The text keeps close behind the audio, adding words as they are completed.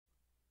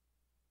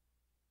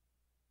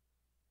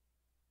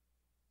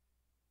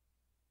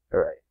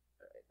Alright,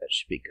 that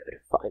should be good,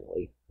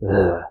 finally.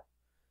 Ugh.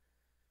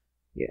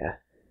 Yeah.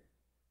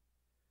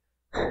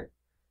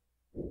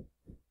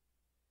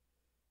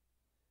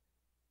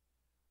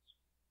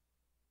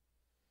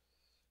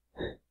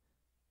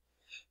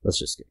 Let's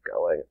just get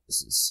going.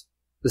 This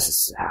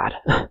is sad.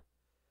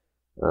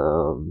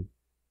 No.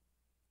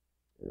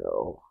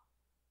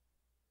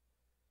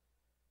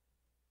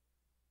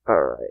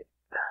 Alright.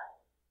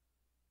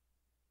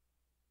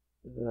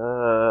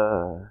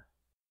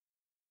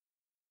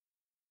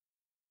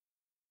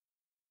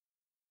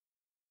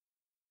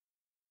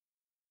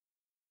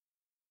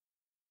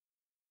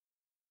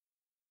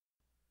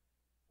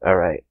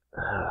 Alright.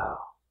 Oh,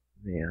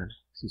 man.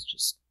 This is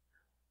just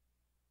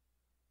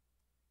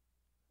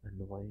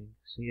annoying.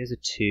 So he has a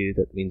 2,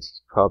 that means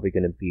he's probably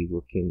going to be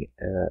looking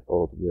at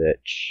Old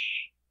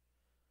Witch.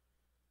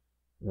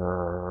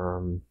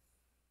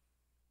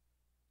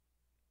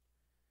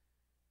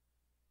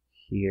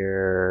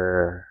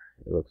 Here,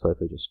 it looks like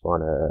we just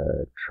want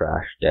to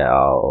trash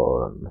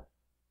down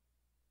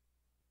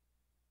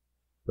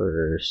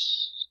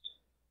first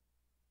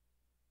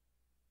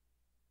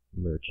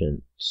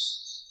merchant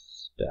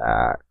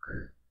stack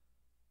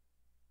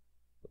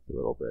with a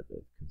little bit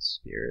of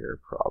conspirator,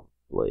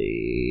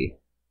 probably.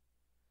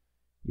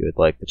 You would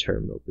like the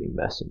terminal to be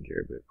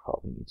messenger, but it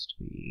probably needs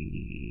to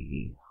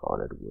be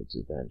Haunted Woods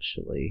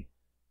eventually.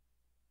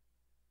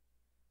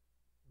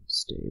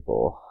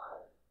 Stable.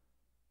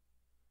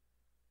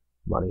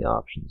 Money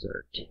options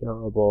are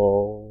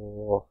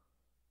terrible.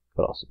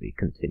 Could also be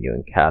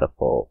continuing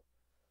catapult.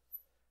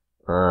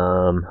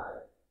 Alright.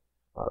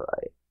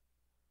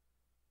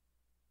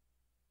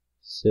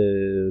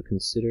 So,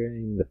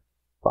 considering the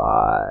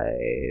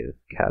 5,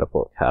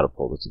 catapult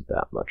isn't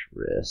that much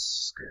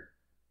risk.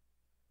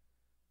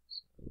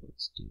 So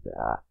let's do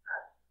that.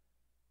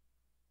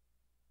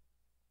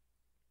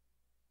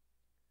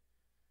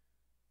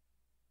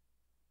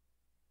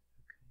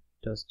 Okay,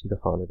 does do the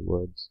Haunted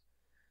Woods.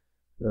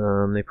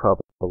 They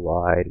probably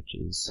collide, which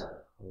is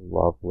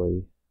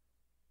lovely.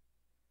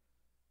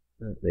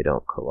 They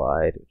don't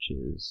collide, which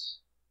is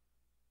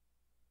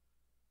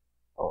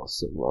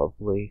also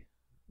lovely.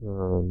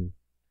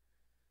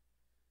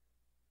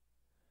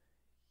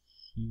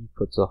 He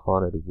puts a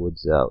Haunted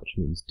Woods out, which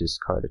means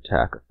discard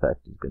attack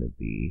effect is going to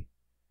be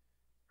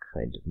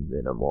kind of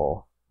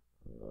minimal.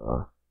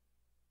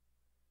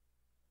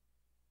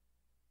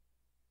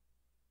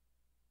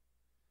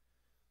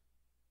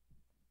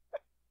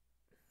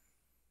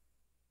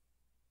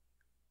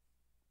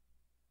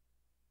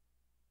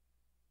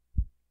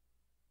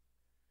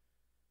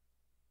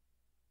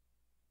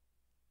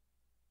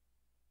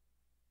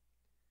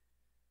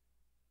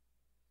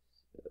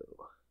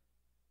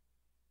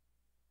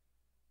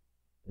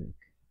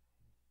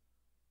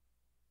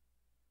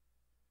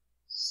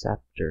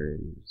 Scepter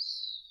is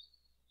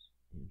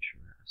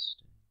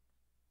interesting.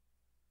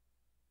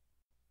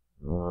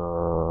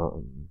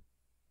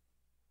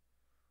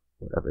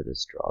 Whatever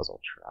this draws, I'll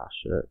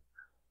trash it.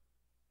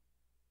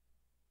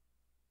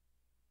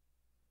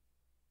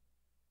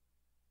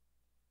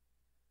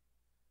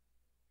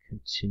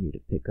 Continue to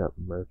pick up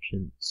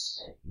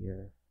merchants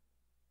here.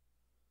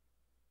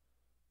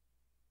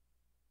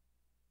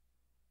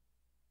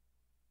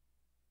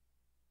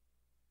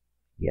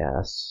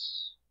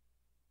 Yes.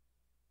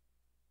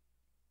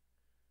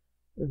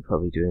 I'm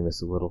probably doing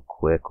this a little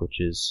quick, which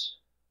is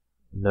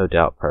no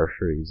doubt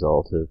partially a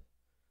result of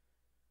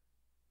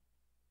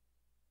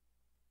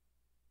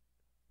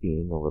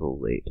being a little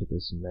late to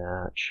this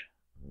match.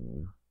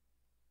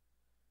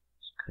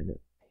 Just kind of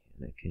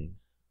panicking.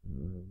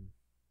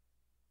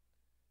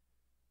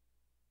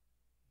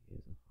 He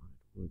has a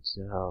Haunted Woods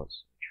out,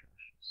 so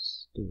trash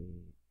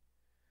state.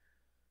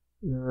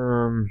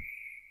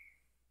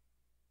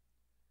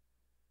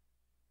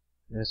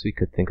 I guess we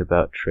could think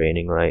about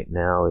training right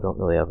now. We don't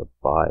really have a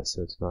buy,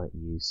 so it's not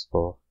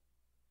useful.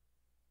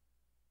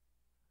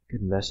 I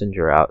could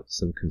messenger out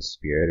some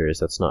conspirators.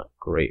 That's not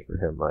great for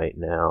him right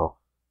now.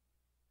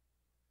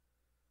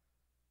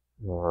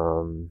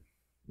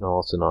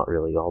 Also not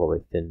really all the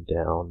way thinned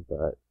down,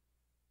 but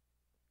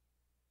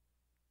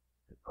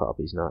it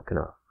probably is not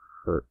gonna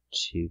hurt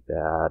too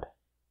bad.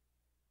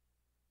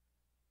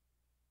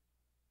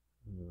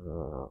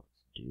 Let's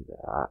do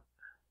that.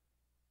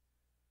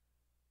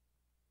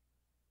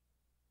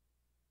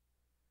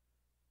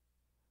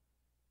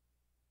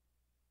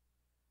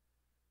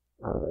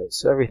 Alright,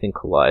 so everything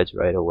collides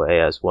right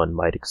away, as one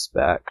might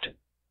expect.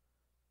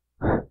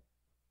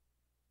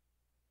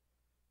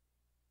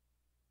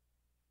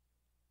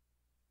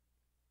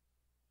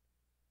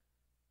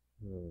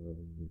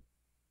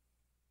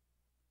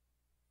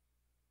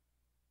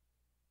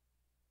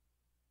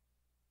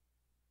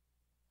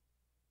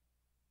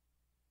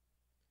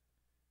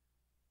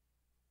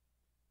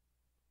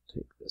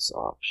 Take this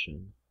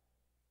option.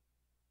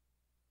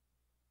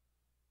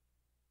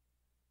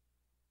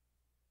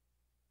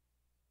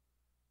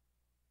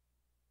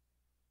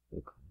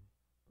 Okay.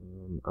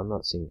 I'm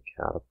not seeing the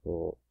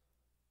catapult.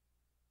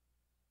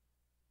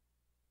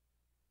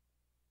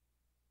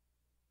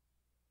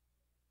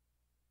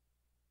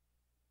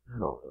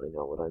 don't really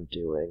know what I'm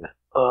doing.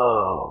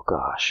 Oh,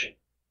 gosh.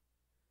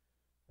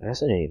 I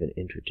guess I didn't even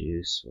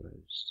introduce what I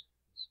was doing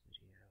in this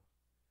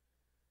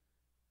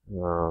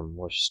video.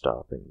 We're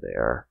stopping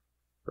there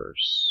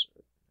first,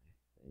 I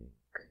think.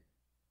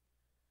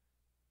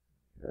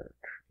 We are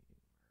trading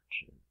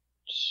merchant.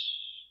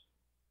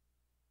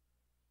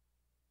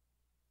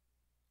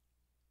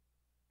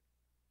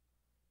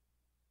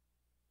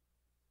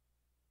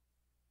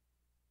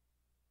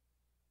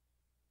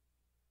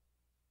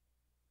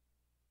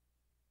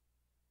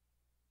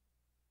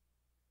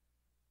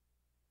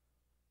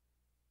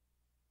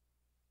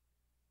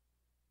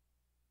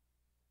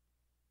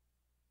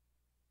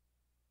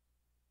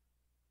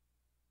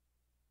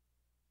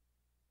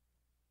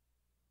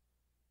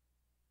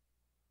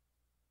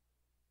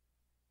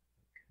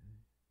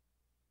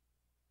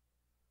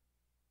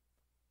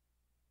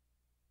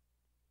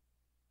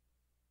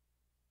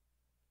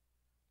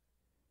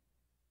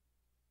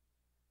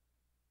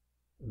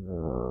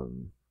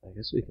 I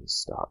guess we can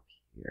stop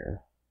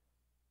here.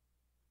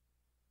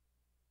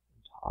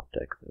 And top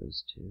deck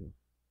those two.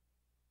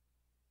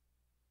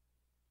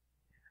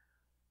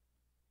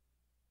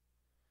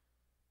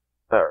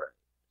 Alright,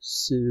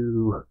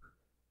 so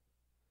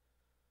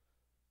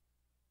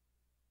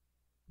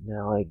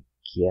now I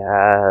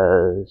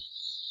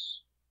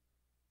guess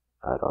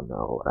I don't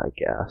know what I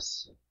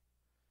guess.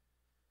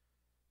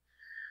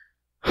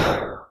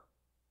 I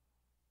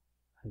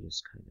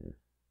just kind of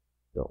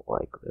don't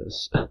like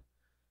this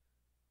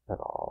at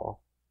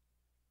all.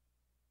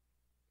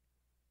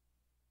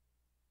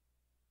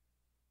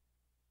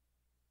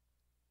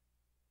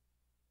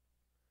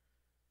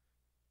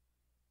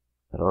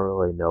 I don't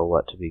really know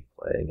what to be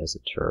playing as a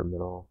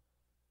terminal.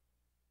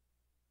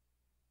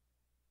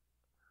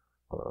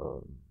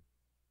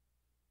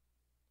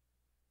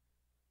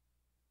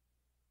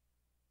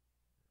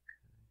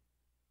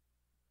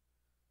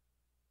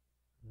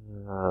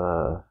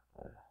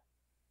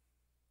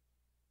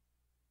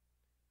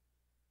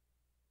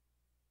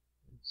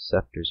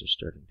 Scepters are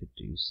starting to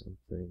do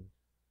something.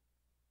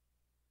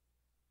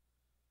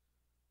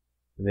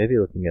 Maybe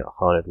looking at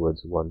Haunted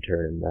Woods one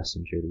turn and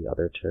Messenger the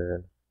other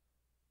turn.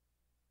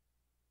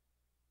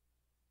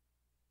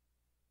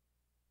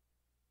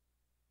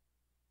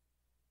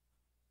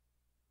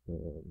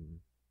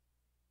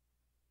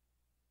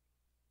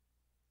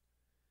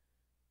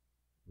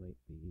 Might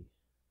be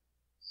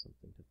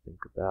something to think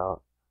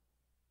about.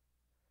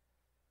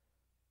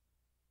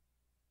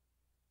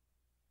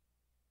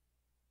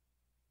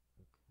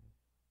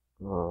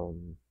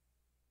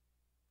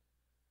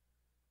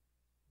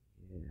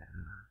 Yeah.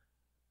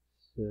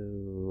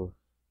 So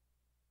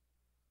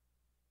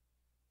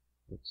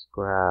let's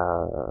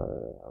grab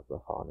the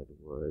Haunted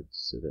Woods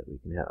so that we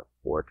can have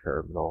 4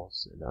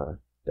 terminals in a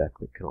deck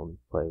that can only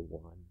play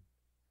 1.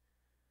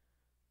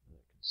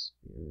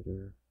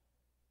 Conspirator.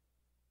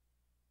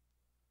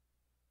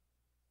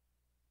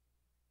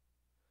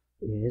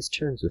 Yeah, his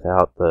turns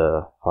without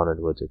the Haunted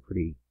Woods are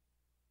pretty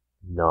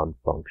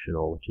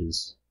non-functional, which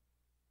is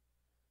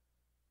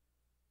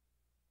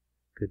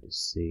good to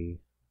see.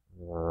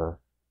 I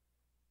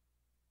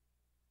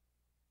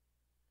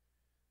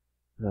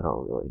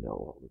don't really know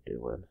what we're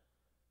doing.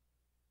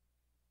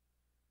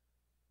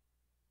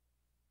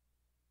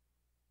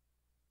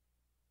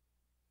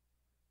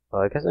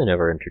 I guess I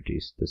never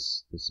introduced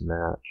this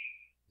match.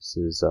 This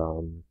is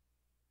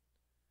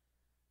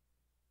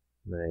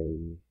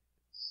my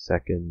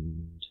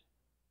second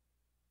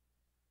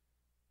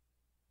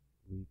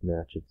league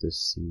match of this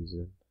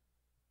season.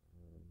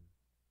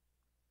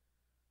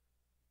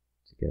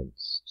 It's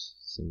against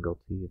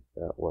singletee, if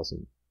that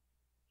wasn't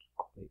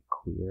quite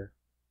clear.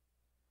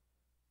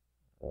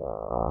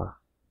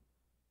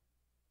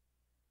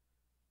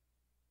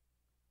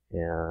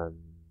 And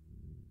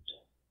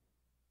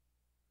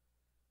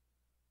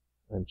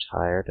I'm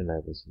tired and I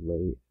was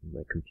late and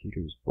my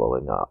computer's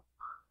blowing up.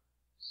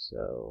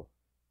 So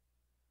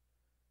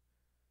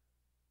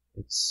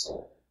it's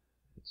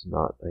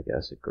not, I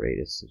guess, a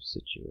greatest of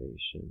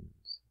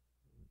situations.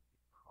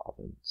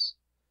 Province.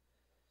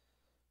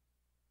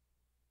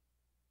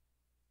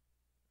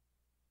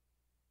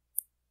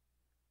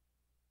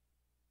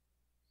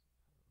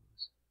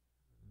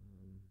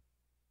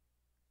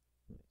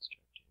 Might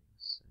start doing the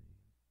same.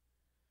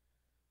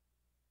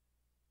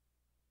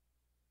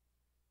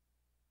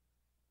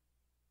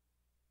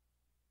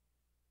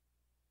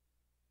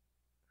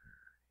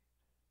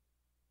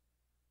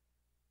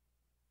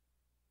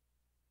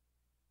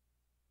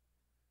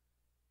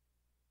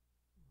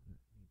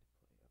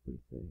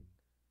 Everything.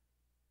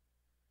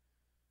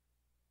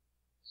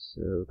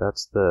 So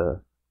that's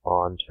the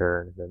on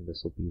turn, and then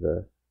this will be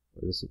the,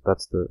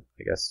 that's the,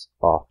 I guess,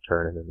 off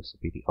turn, and then this will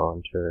be the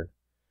on turn.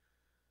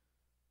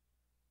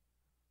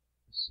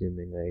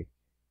 Assuming I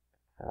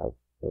have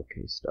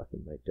okay stuff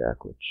in my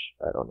deck, which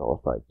I don't know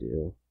if I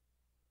do.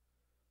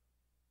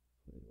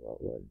 Well,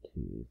 1,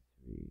 2,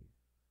 3,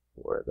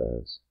 4 of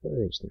those.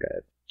 I just think I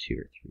have 2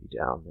 or 3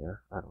 down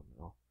there. I don't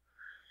know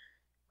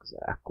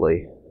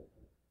exactly.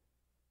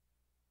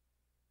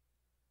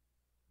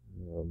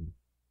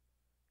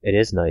 It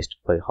is nice to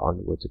play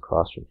Haunted Woods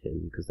across from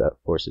his, because that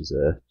forces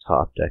a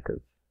top deck of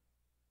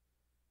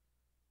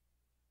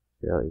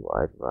fairly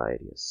wide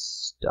variety of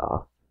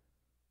stuff.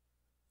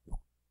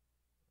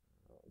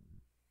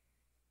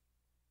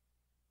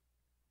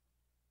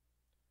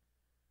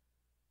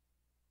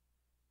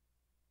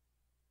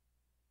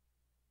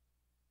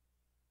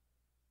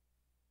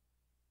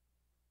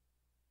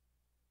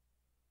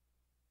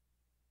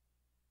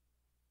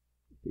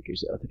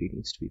 Figures out that he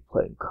needs to be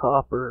playing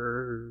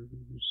coppers.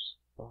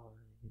 Fine.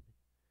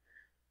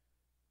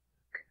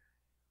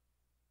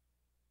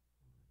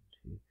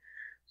 Okay.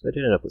 So I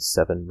did end up with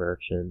 7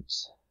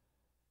 merchants,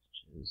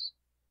 which is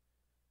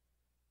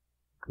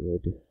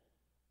good.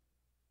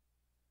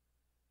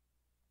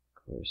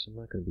 Of course, I'm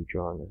not going to be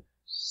drawing a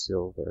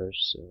silver,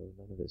 so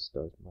none of this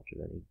does much of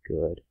any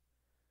good.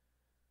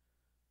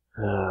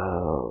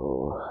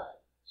 Oh,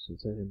 so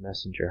does a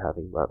messenger have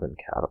 11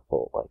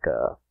 catapult like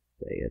a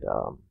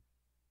Peasant?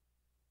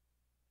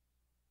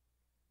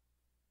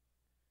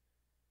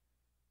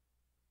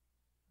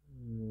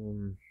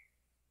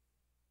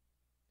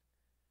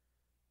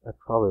 I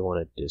probably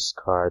want to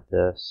discard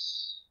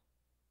this.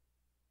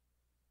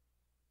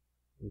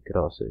 We could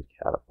also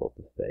catapult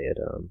the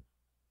Peasant.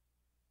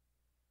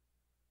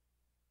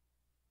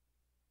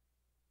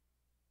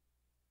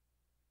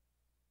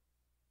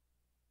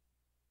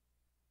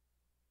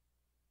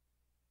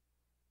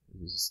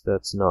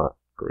 That's not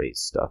great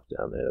stuff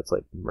down there. That's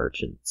like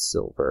merchant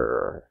silver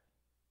or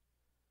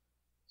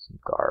some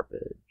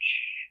garbage.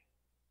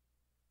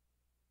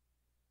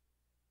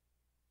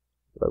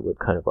 But I would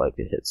kind of like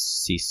to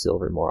see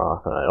silver more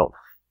often. I don't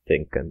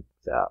think I'm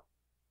that.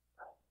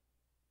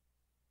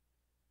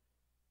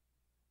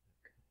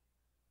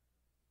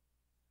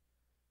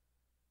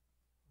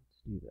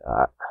 Let's do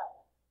that.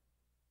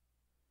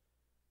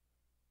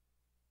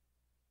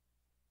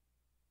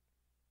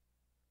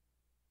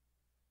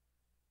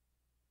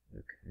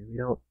 Okay, we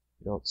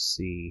don't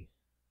see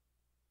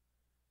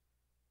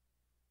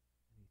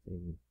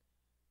anything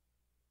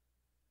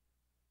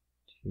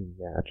too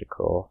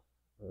magical.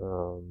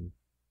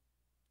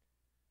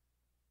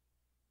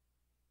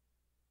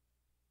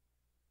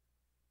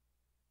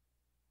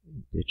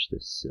 Ditch the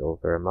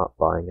silver. I'm not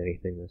buying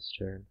anything this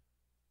turn.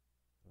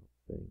 I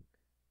don't think.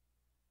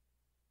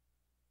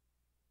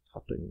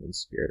 Top decking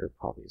Conspirator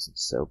probably isn't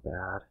so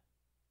bad.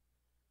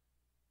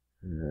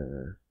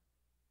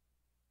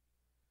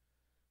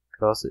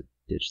 Could also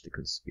ditch the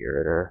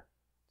Conspirator.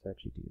 Let's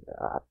actually do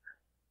that.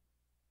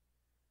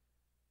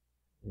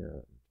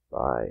 Yeah,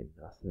 buy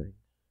nothing.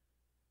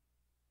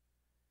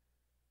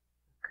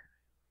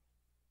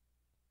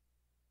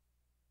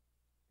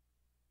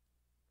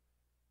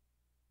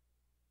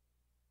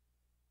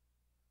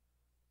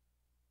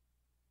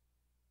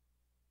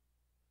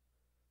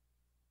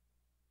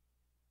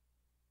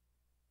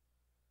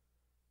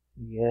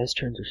 Yeah, his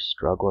turns are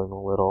struggling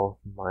a little.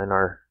 Mine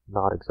are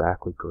not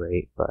exactly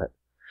great, but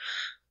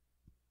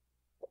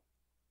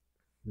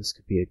this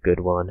could be a good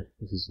one.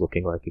 This is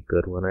looking like a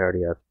good one. I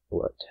already have,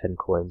 10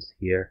 coins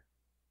here.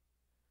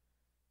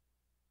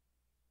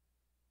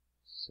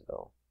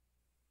 So,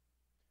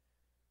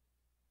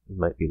 we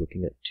might be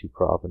looking at 2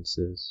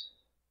 provinces,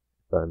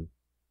 if I'm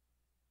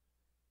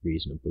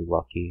reasonably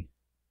lucky.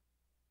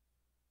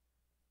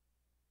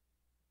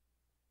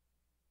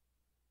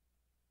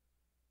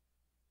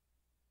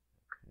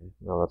 Okay,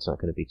 no, that's not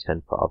going to be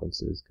 10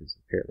 provinces, because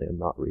apparently I'm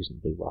not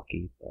reasonably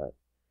lucky, but...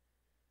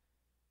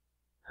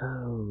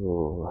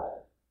 Oh...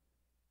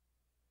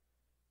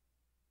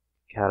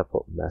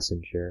 Catapult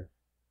Messenger.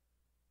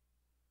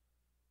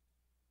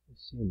 I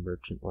see a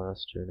merchant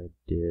last turn, I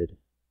did.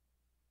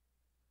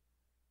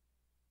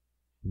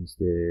 Means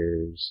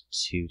there's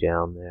 2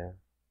 down there.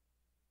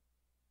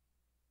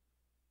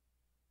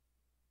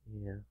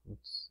 Yeah,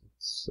 let's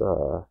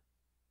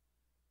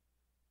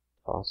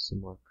toss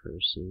some more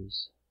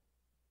curses.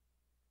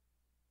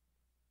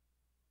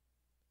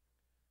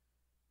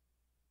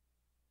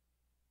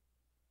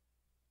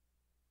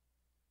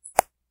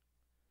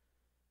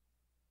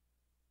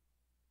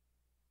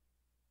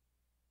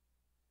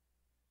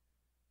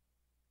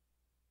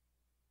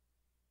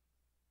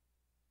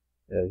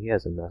 Oh, he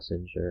has a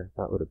messenger.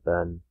 That would have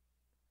been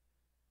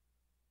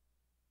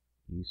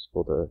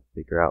useful to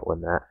figure out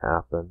when that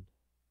happened.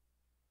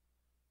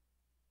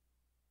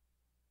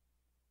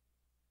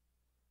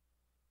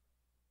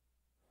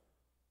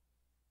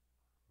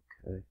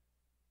 Okay.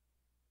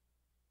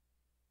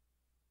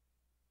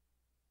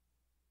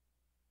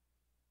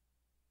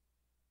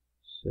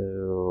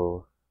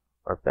 So,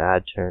 our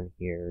bad turn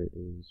here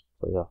is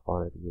play off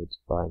Haunted Woods,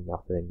 buy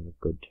nothing, and a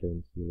good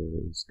turn here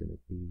is going to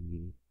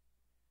be...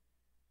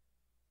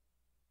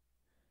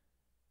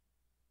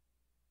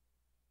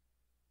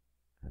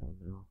 I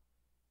don't know.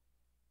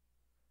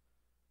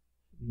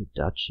 Maybe a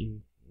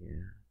duchy?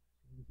 Yeah.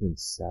 Even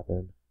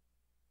 7.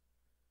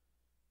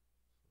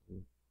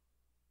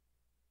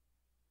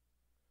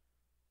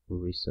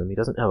 Resum. He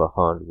doesn't have a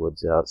Haunted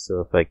Woods out, so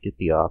if I get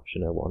the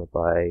option, I want to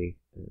buy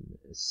an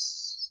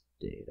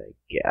estate, I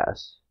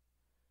guess.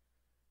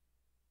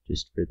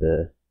 Just for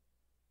the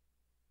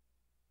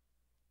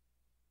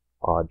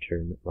odd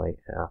turn that might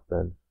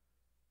happen.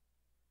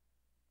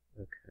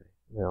 Okay,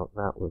 well,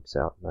 that works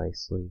out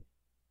nicely.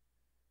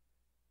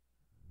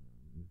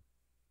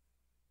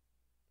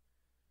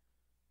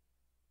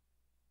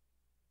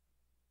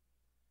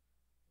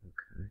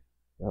 Okay,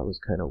 that was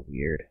kind of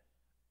weird.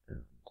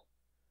 And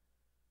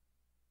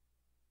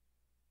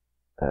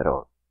I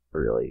don't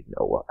really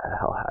know what the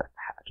hell had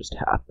just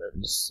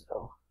happened,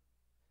 so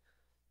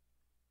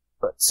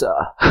let's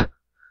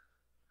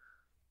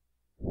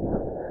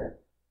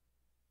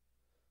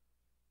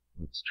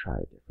let's try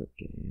a different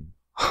game.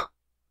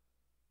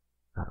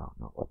 I don't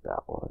know what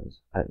that was.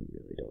 I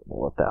really don't know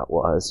what that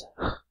was.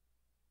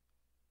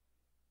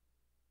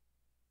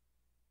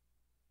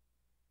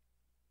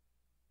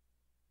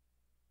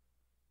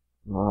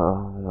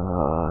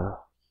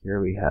 Here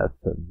we have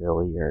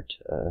familiar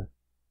to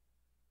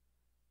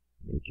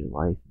make your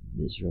life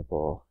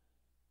miserable,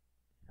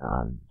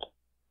 and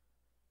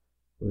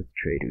with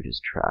Trader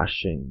just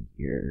trashing,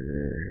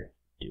 you're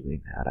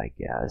doing that, I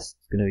guess.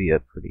 It's gonna be a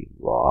pretty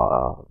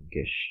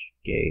longish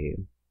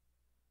game.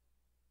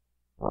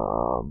 I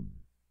want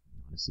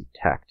to see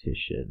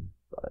Tactician,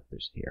 but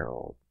there's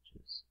Herald,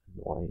 which is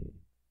annoying.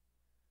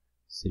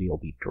 City will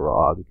be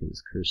draw because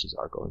his curses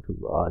are going to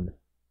run.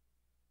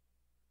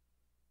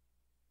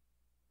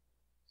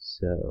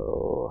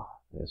 So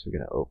I guess we're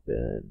going to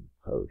open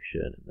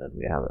Potion, and then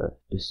we have a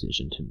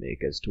decision to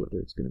make as to whether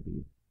it's going to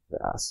be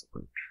Vassal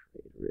or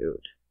Trade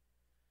Route.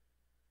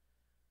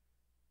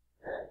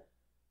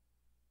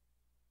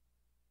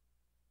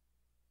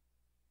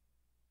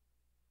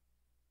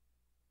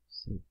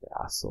 Say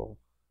Vassal.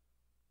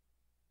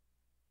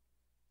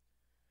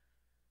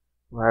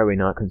 Why are we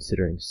not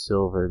considering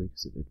Silver?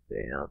 Because of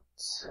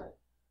Advance. It'll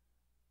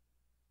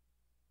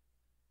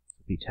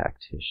be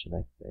Tactician,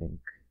 I think.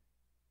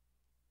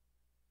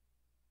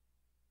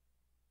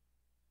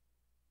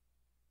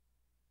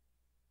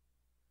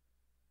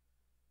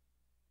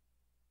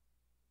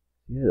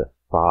 Yeah,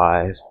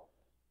 5.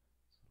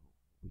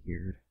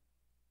 Weird.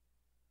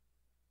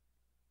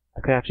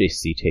 I could actually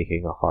see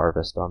taking a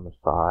Harvest on the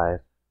 5.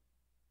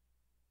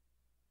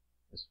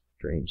 As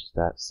strange as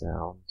that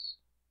sounds.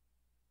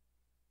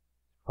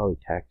 Probably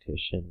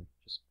Tactician,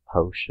 just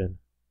Potion.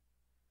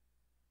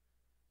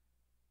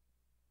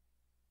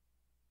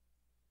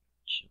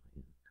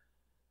 Giant.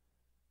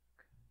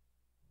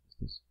 Okay.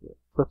 This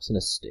flips an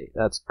estate.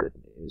 That's good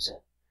news.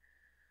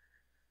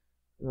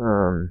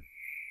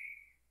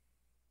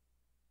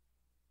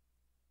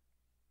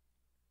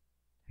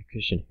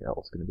 Tactician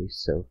Herald's going to be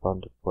so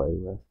fun to play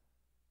with.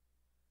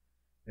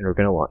 And we're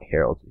going to want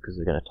Heralds because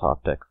they're going to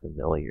top deck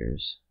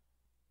Familiars.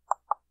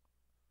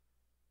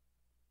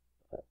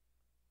 But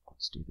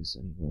let's do this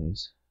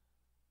anyways.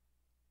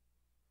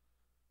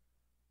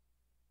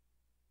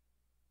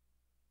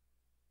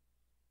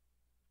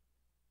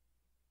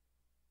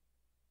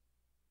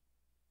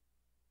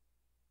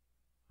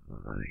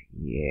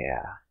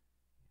 Yeah,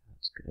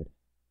 that's good.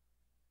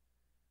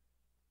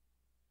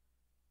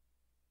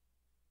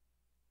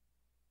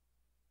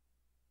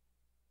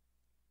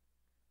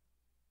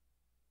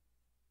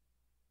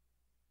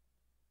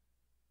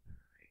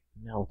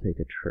 Now we'll take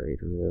a Trade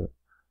Route.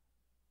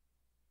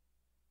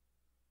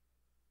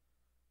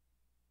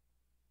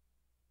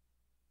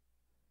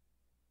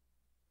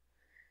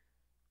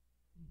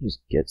 Just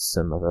get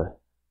some of the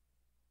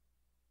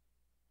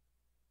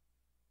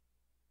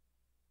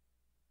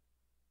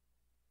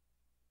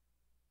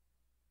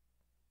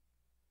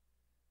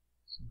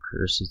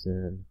curses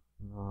in.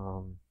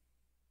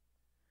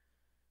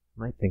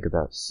 Might think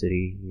about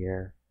City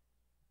here.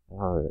 I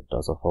don't know that it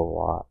does a whole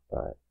lot,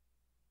 but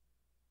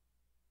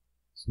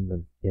it's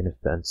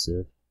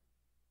inoffensive.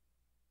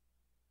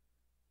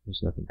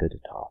 There's nothing good to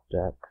top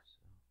deck, so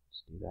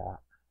let's do that.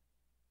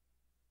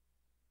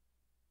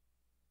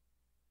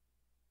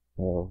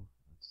 Oh,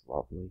 that's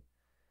lovely.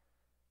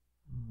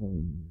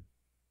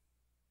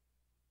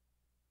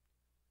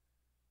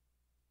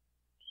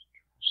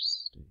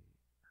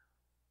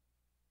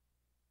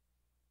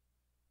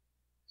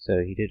 So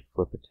he did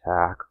flip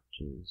attack,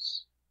 which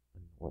is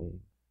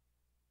annoying.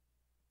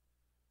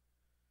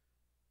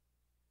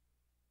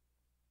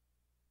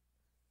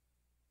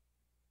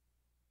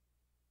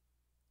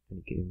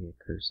 And he gave me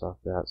a curse off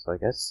that, so I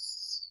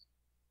guess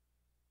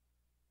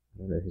I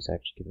don't know who's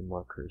actually given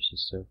more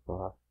curses so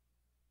far.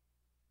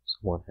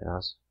 Someone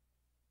has.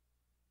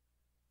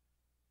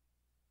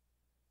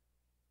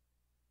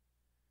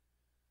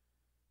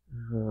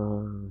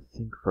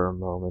 Think for a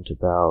moment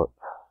about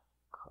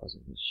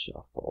causing this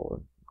shuffle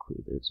and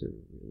conclude that it's a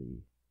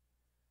really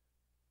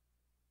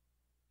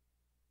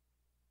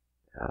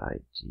bad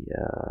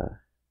idea.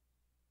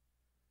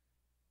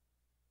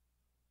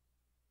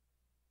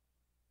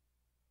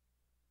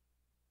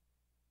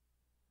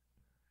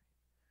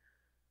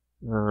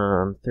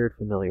 Third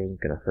Familiar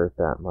isn't going to hurt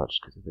that much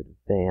because of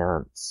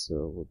Advance,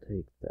 so we'll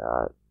take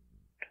that.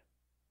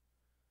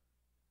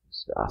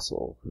 This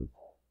Vassal have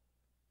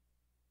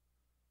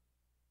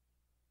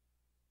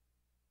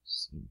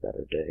seen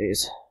better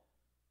days.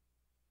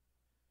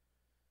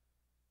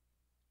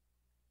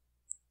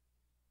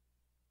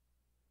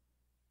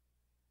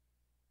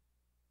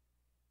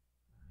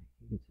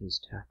 his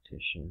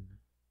tactician.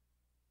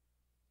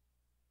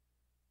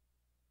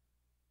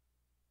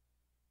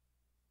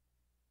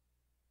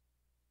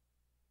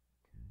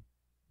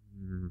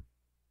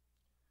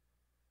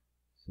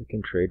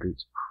 Second trade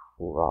route's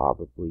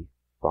probably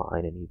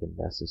fine and even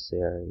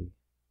necessary.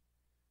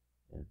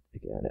 And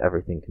again,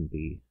 everything can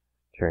be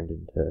turned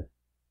into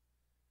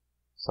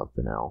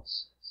something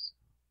else.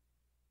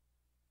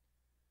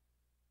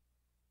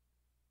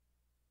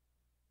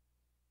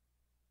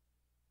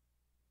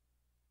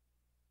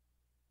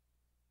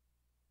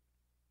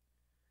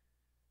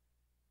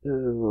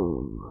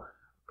 Ooh.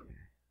 Okay.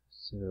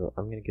 So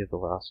I'm gonna give the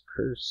last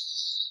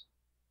curse.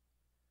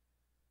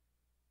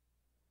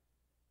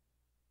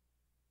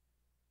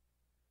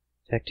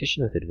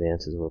 Tactician with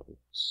advance is a little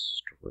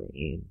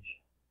strange.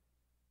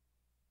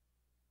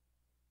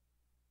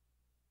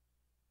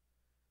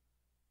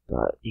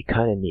 But you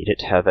kind of need it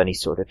to have any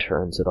sort of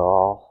turns at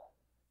all.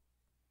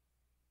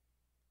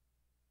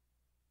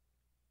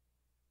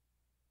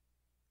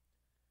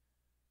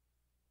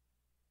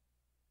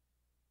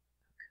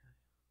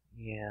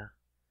 Okay. Yeah.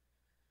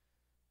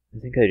 I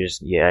think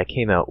I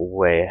came out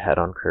way ahead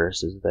on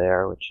curses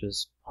there, which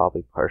is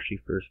probably partially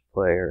first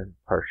player and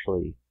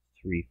partially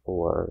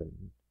 3-4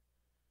 and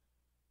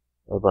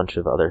a bunch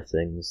of other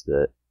things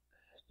that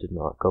did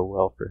not go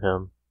well for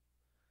him.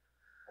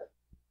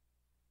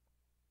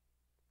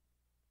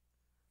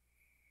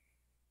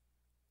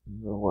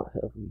 What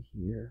have we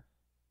here?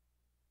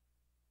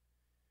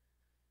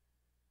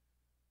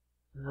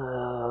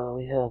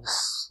 We have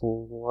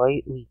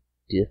slightly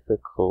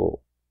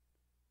difficult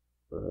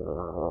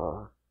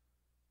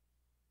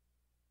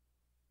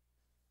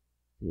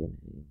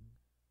thinning,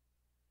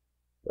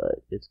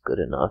 but it's good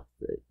enough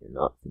that you're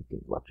not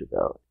thinking much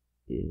about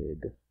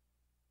IG.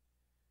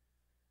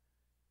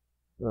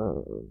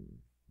 You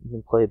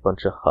can play a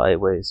bunch of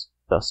highways,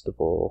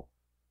 festival,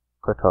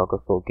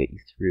 cartographer will get you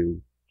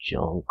through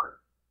junk.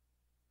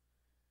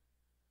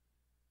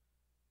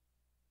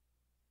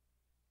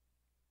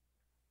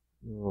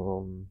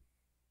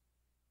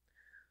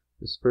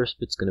 This first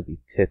bit's gonna be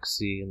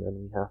Pixie, and then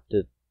we have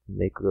to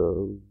make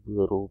a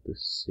little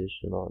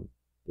decision on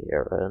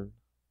Baron,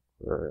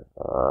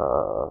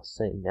 or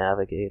say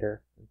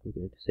Navigator. I think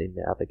we're going to say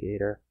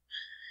Navigator.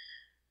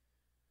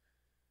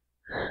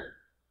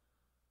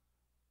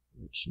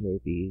 Which may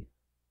be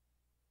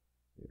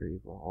very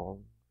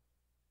wrong.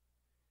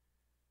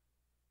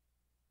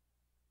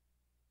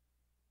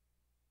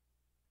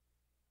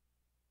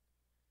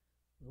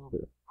 A little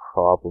bit of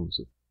problems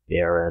with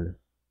Baron.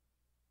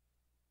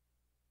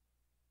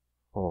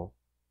 Oh.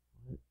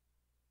 What?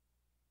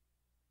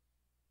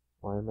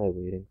 Why am I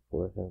waiting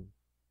for him?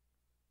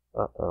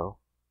 Uh-oh.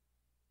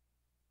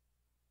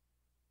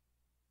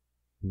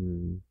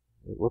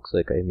 It looks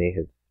like I may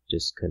have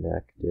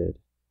disconnected.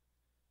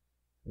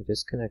 Did I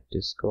disconnect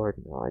Discord?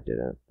 No, I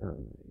didn't.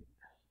 Alright.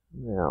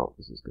 Now,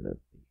 this is gonna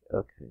be...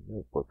 Okay,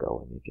 nope, we're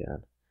going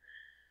again.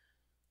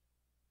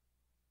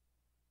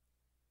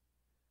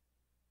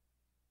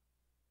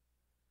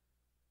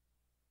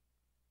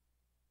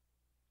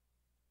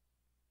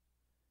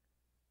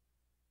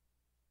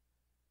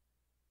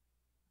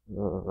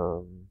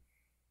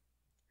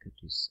 Could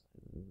do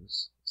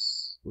silos.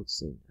 Let's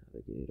say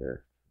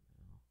Navigator.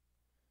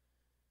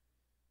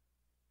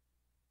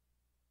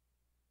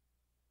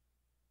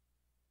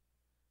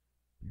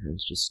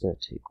 Baron's just gonna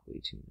take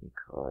way too many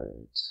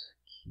cards.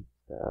 Keep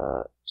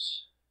that.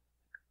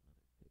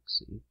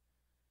 Pixie.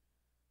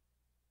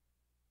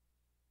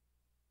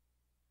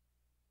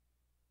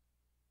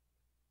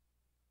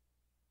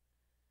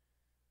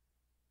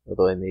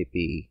 Although I may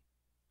be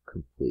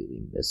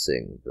completely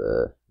missing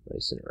the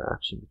nice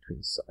interaction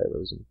between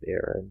Silos and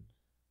Baron.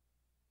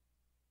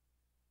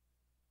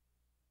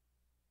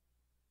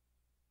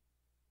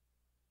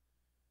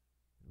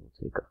 We'll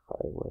take a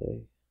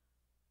highway.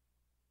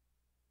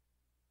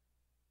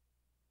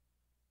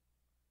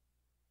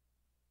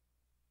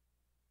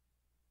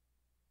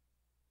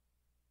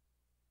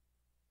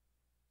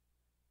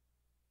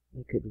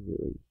 I could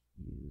really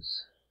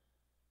use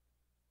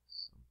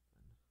something.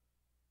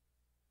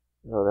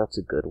 Oh, that's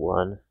a good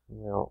one.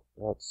 Well,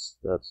 that's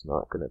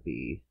not gonna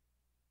be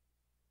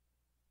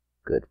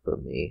good for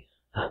me.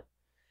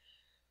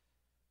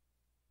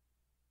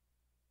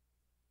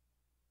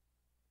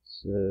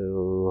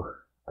 So,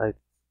 I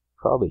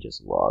probably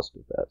just lost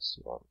with that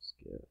Swamp's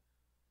Gift.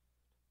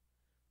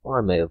 Or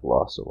I may have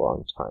lost a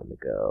long time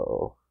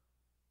ago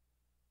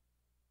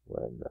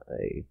when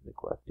I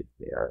neglected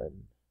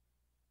Baron.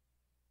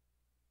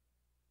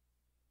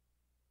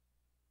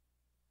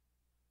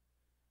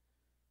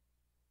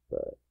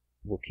 But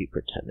we'll keep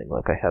pretending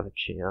like I have a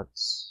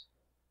chance.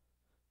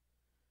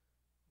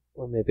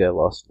 Or maybe I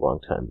lost a long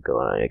time ago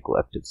and I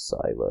neglected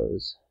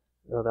Silos.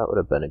 Oh, that would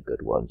have been a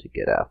good one to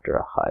get after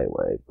a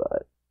highway,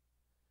 but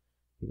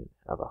we didn't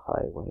have a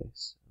highway,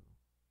 so...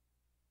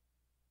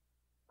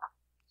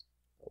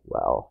 Oh,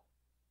 wow.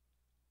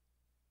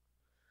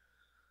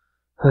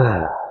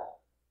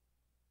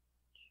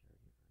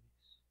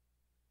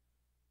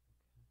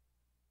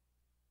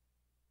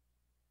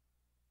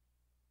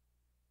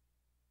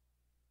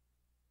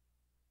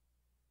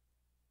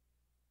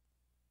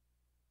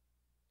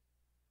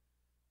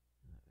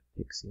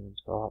 Pixie on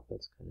top,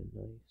 that's kind of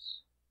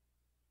nice.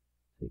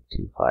 Take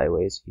 2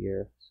 highways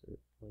here,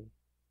 certainly.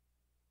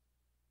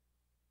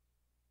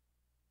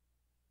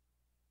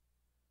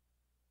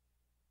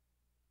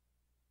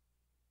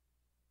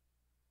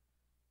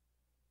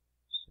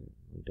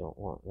 Certainly don't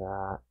want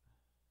that.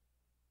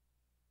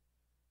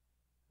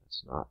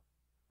 That's not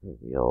a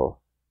real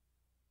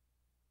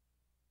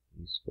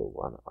useful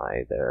one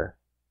either.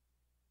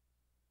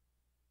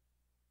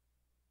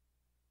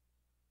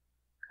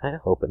 Kind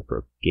of hoping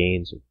for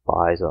gains or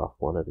buys off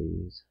one of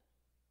these.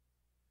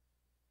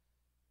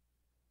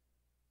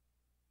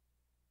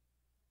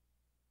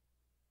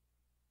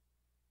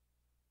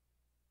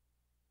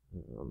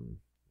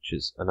 Which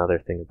is another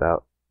thing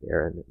about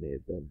Baron that may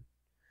have been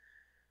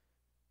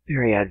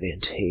very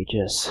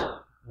advantageous.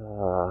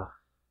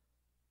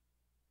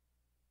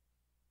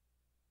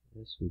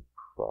 This would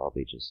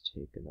probably just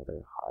take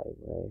another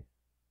highway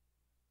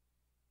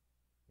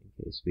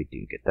in case we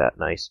do get that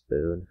nice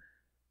boon.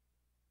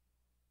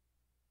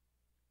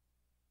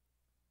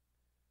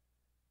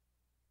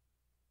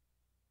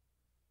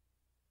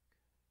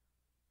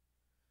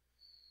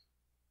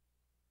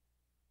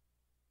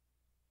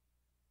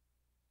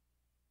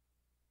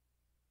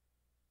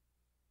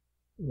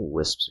 The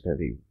wisps are going to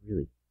be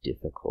really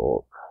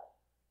difficult.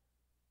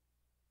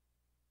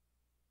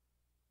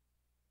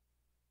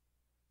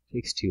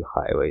 Takes 2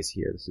 highways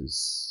here. This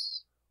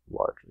is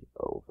largely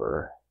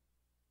over.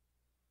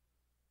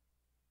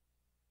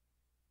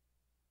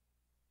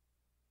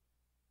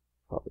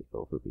 Probably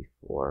over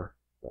before,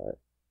 but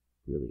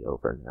really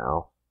over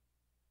now.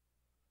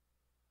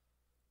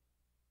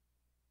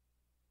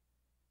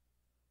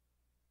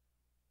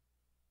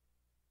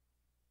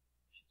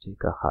 Should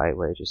take a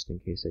highway just in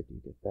case I do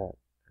get that.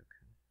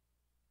 Okay.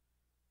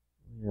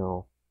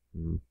 Well,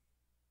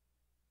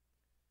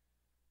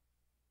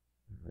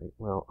 Alright,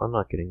 well, I'm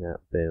not getting that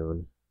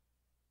boon,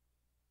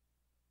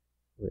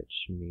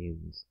 which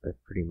means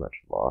I've pretty much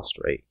lost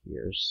right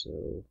here,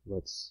 so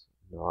let's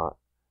not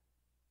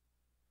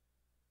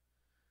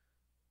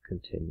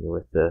continue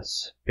with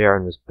this.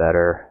 Baron was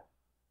better,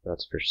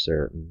 that's for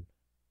certain.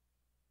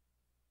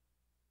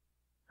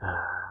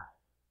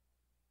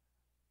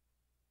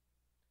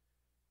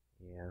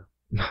 Yeah.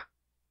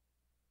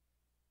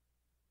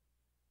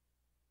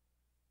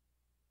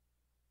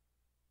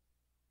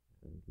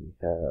 And we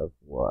have,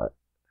 what?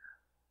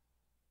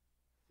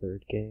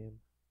 3rd game?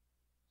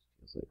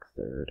 Feels like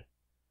 3rd.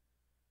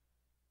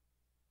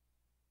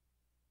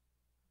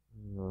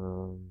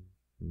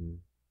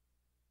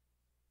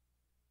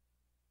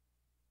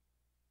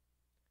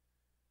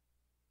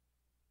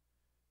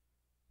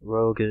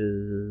 Rogue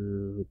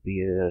would be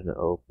an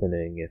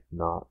opening if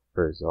not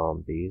for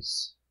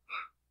zombies.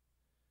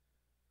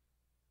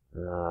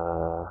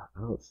 I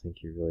don't think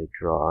you're really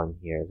drawing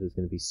here. There's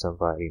going to be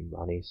somebody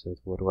money, so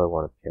what do I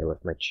want to pair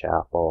with my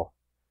chapel?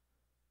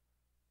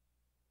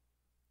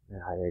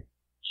 Either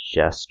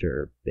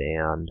Jester or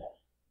Band.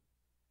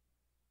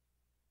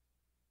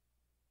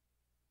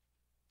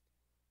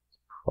 It's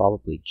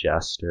probably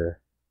Jester.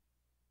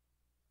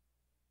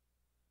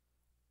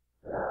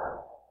 If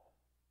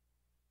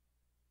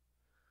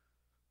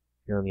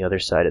you're on the other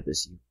side of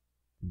this, you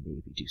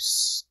maybe do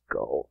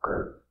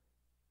Skulk.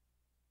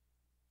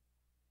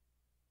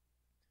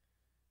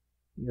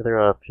 The other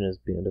option is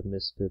Band of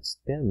Misfits.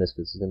 Band of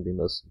Misfits is going to be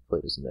mostly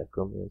played as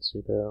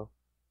Necromancer, though.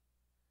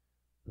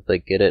 If I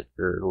get it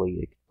early,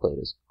 I can play it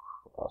as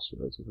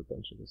Crossroads with a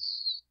bunch of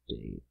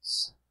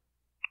estates.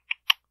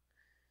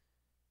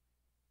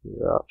 The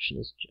other option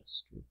is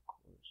Jester, of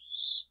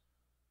course.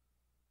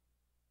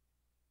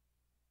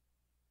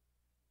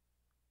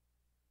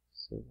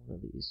 So one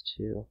of these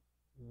two.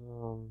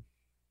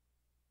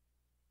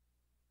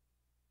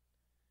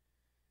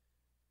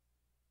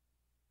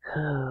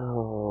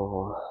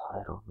 Oh,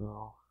 I don't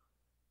know.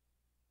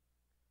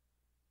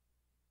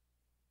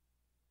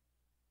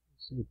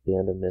 Let's see,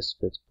 Band of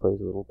Misfits plays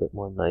a little bit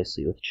more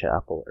nicely with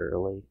Chapel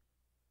early.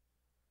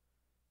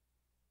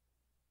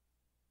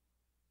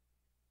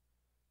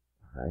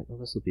 Alright, well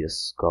this will be a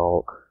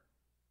Skulk.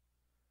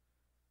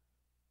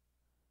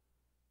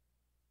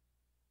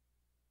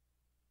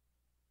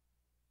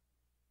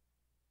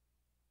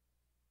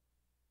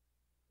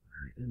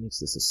 Alright, that makes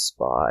this a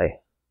Spy.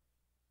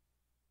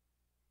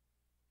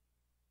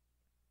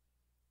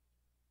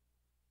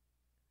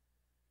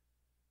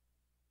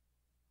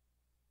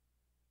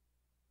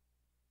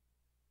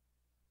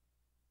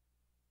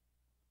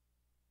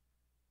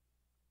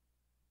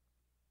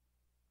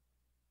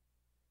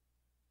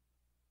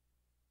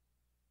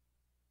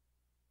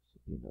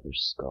 Another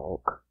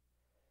Skulk.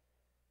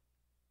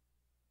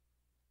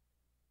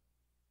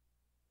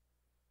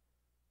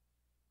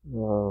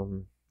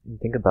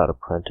 Think about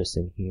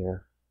apprenticing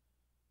here.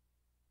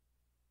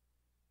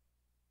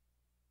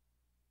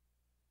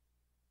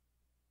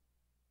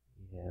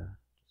 Yeah,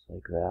 just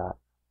like that.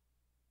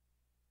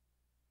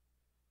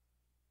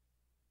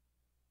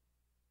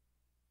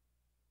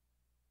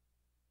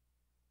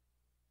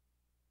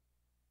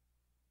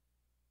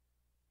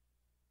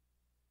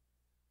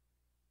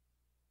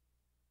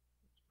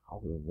 That's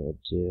probably what I'm gonna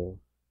do.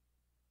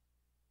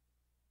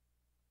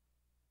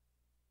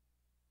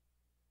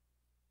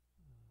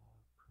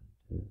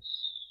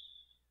 this.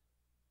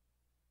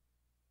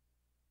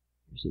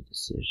 Here's a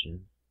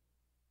decision.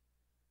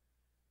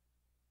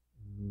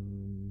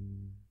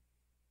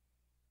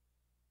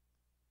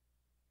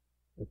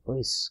 I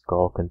play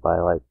Skulk and buy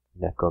like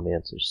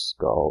Necromancer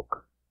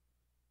Skulk.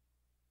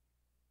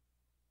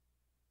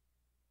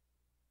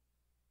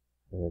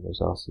 And then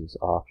there's also this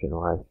option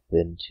where I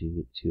thin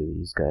two of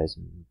these guys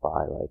and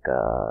buy like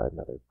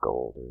another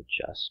gold or a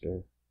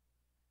jester.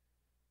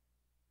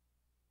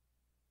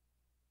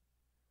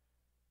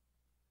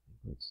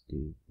 Let's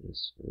do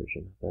this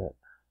version of it.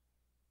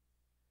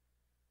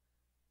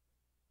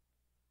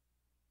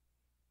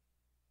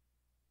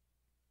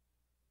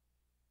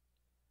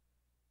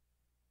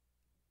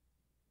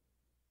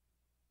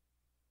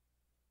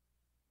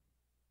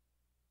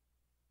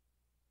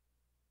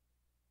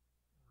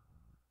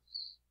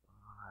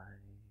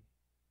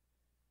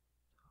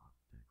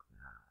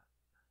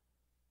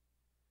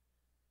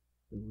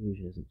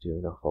 Illusion isn't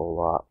doing a whole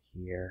lot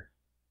here.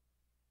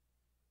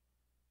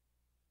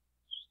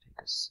 Just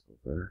take a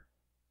silver.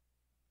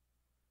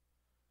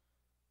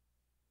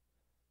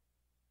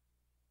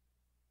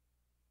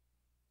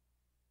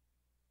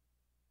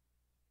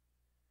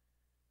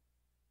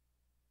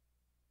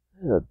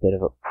 I have a bit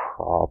of a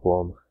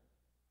problem.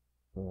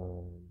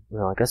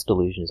 Well, I guess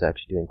Delusion is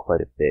actually doing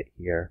quite a bit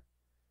here.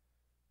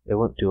 It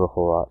won't do a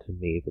whole lot to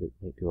me, but it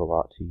might do a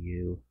lot to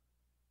you.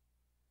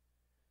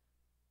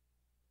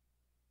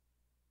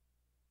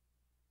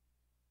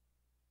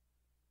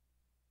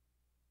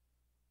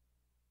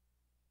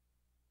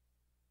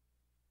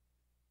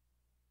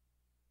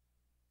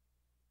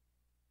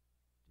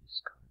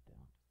 Discard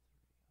down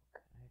to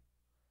 3, okay.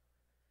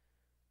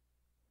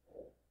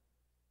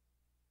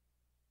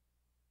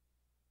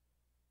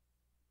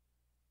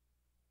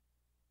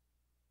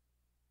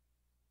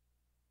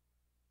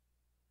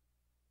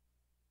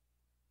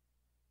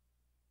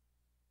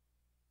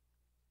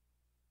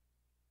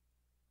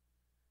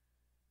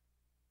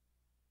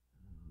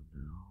 Oh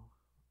no.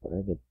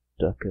 Buying a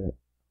ducat.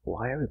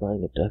 Why are we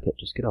buying a ducat?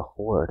 Just get a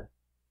horde.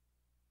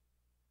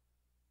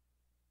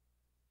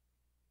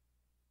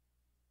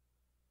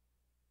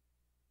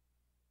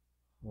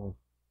 Huh.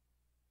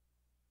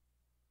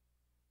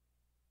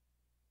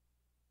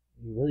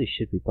 You really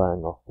should be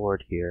buying a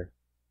horde here.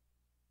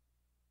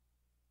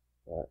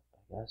 But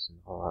I guess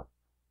not.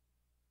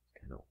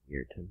 It's kind of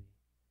weird to me.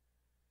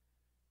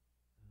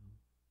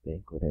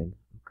 Banqueting,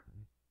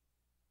 okay.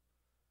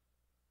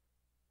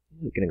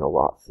 You're getting a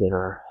lot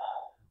thinner,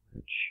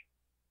 which...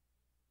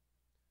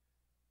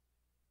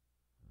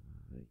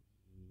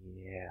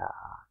 yeah.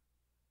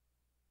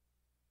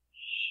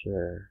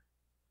 Sure.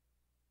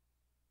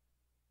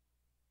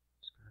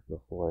 Let's grab the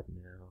horde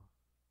now.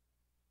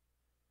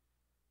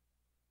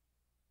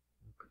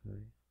 Okay.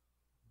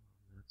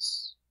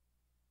 That's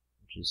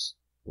just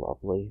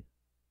lovely.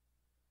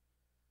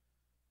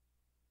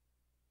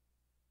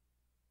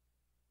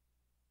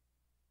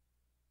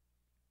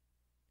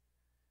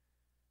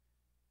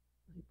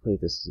 Let me play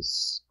this as a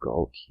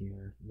Skulk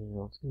here.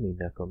 No, it's gonna be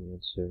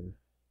Necromancer.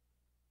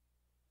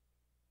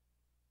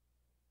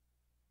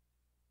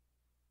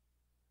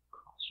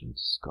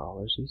 Crossroads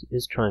Scholar, so he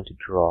is trying to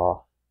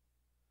draw.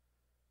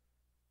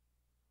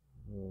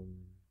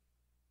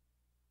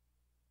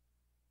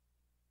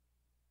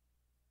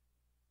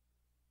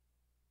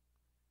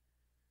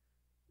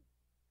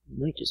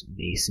 Might just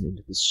Mason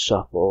into the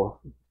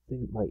shuffle. The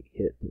thing that might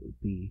hit that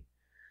would be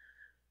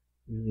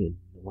really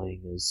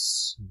annoying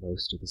is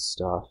most of the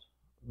stuff.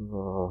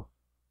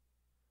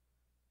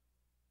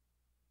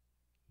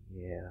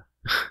 Yeah.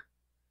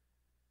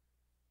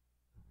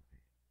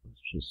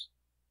 Let's just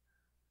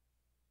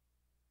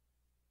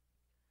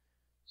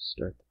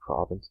start the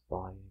province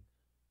buying.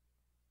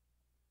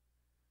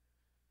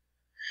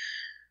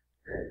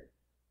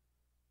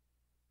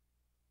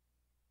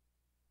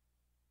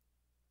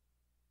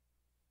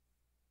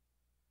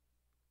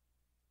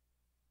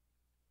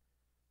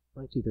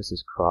 Might do this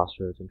as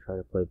Crossroads and try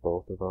to play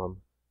both of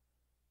them.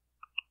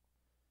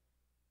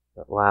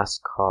 That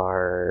last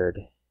card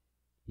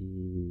is...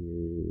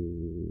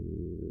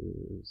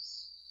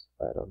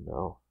 I don't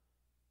know.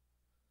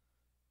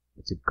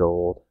 It's a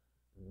gold.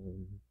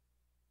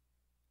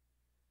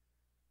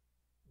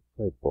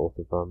 Play both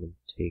of them and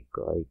take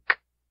like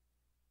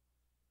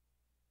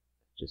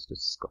just a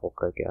Skulk,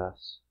 I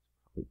guess.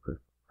 Probably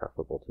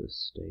preferable to a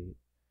state.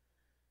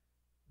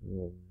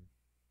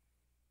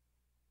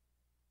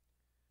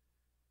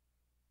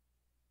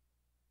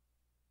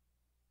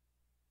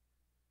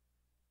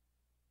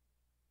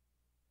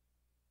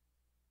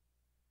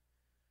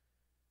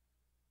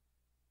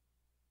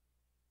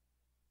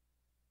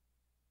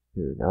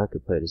 Ooh, now I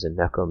could play it as a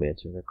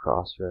Necromancer in a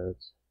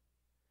Crossroads.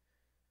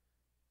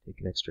 Take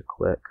an extra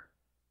click.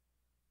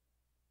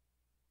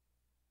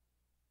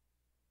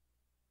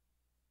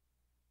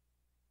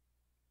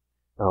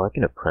 Oh, I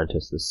can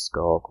apprentice this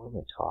Skulk. What am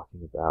I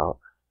talking about?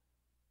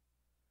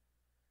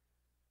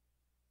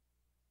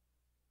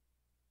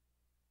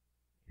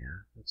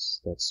 Yeah, that's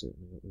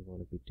certainly what we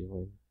want to be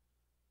doing.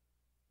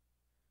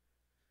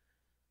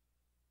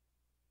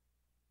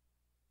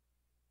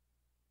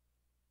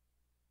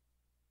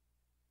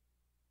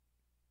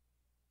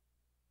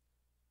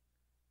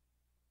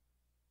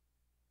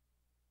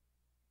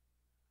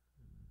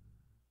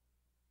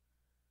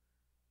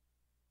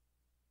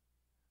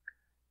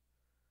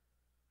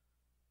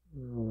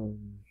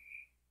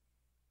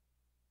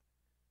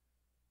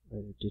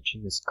 Either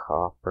ditching this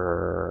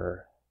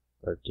copper,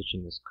 or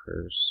ditching this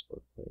curse, or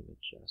playing a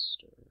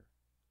jester.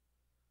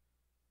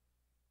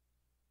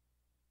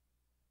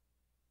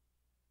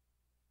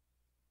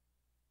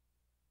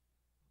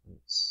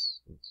 Let's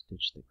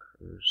ditch the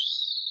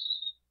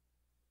curse.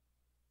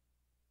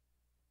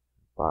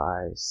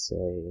 Buy, say,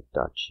 a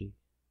duchy.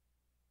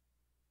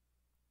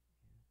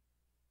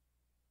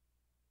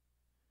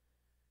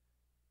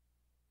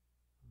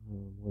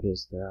 What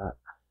is that?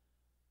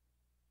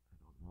 I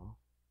don't know.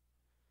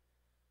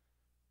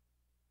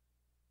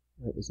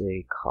 That is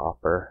a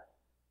copper.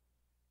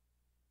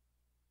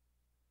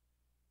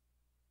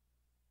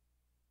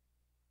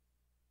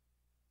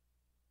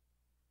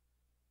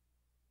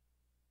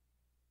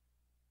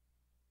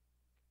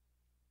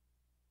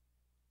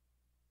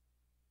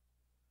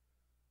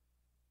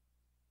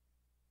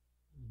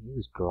 He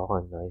is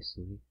drawing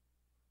nicely.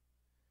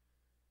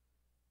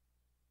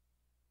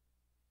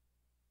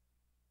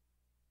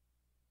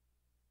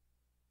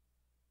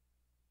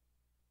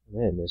 I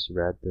may have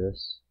misread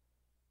this.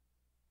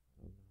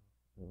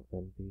 No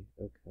envy.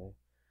 Okay.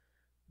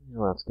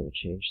 Well, that's going to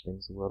change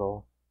things a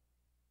little.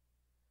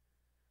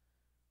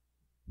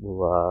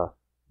 We'll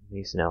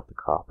mason out the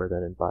copper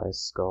then and buy a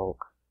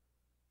skulk.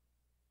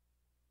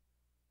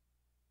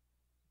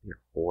 Your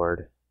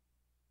hoard.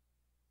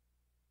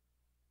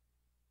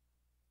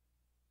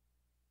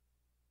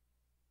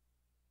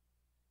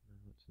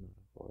 No, it's not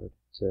a hoard.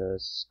 It's a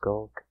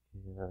skulk,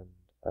 and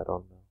I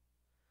don't know.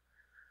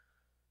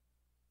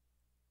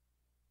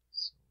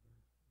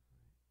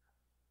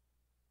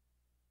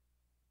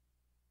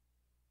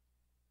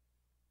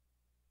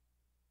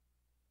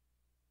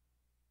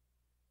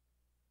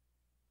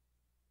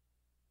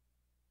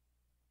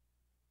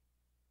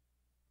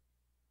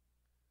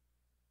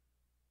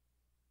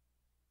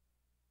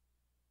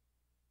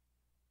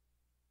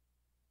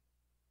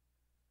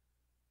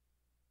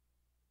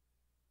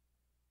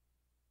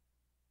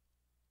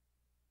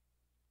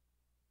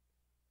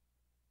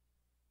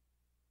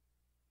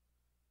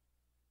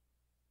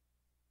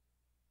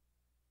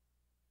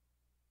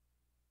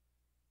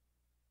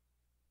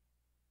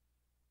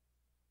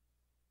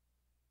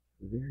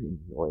 Very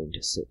annoying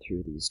to sit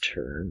through these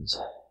turns.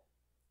 I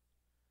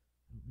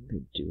don't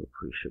think they do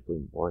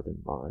appreciably more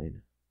than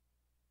mine.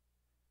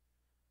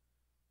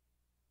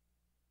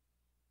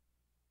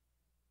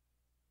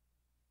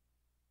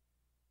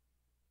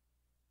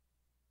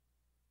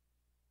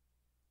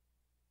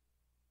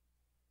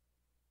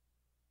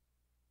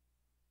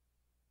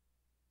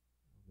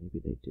 Maybe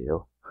they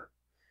do.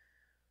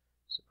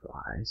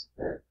 Surprise.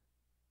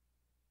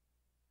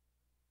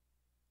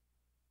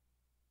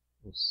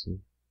 We'll see.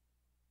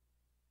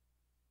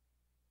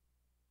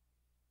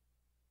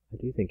 I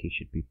do think he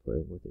should be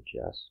playing with a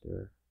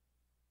jester.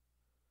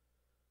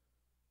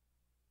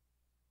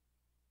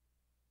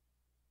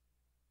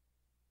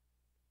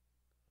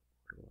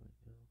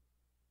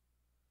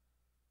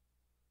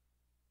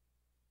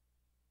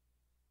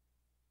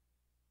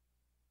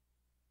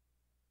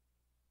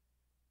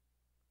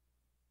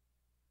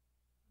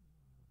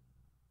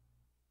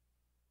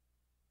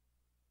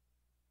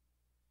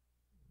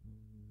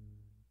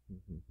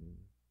 What do I know?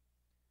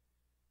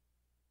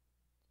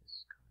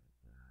 Discard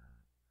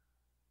that.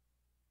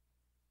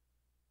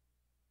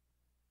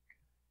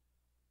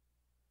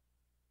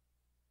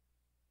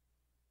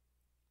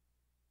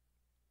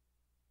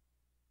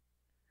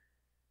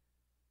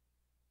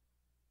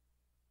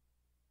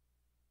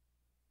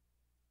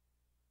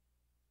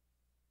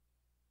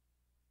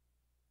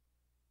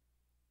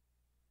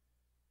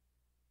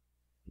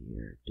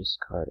 Fear,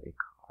 discard a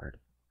card.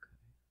 Okay.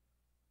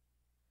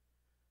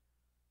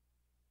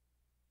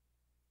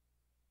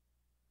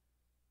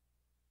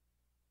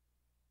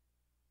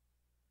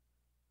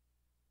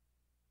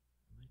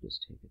 I might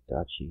just take a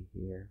duchy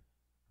here.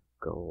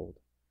 Gold.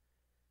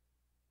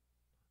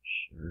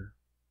 Not sure.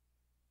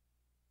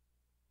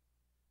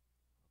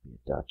 Be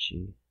a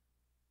duchy.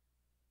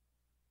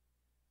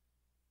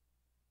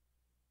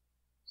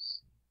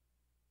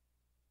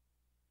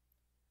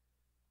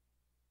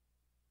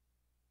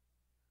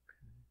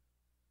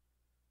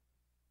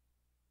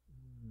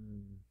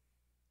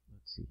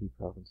 Let's see, he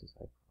provinces,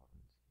 I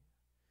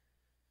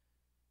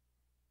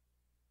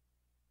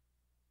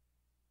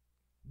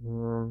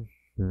province.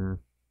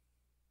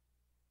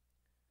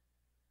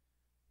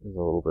 This is a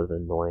little bit of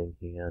an annoying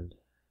hand.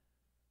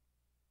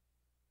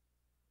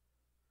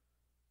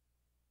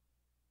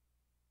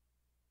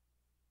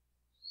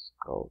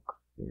 Skulk,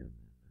 Famine.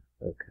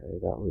 Okay,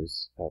 that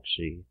was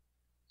actually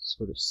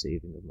sort of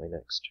saving of my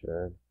next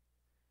turn.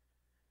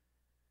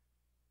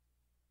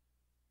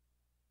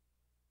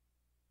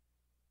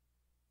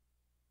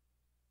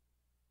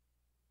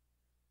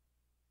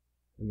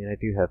 I mean, I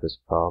do have this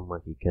problem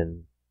where he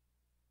can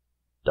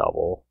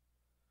double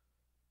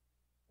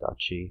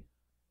duchy.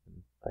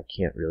 I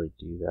can't really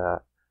do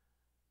that.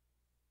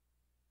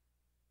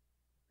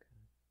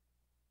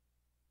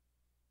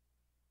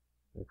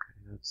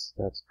 Okay,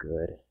 that's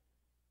good.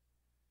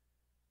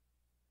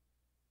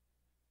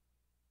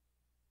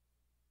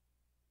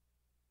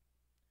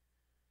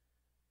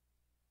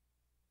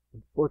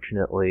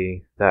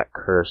 Unfortunately, that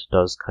curse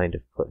does kind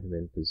of put him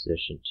in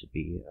position to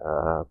be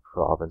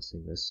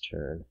provincing this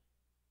turn,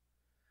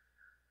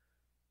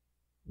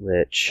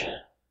 which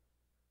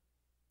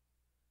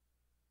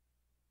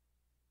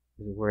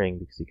is worrying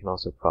because he can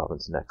also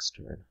province next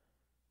turn.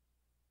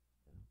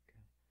 Okay.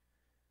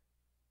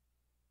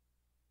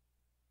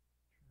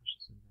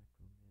 Trashes a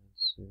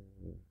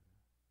Necromancer.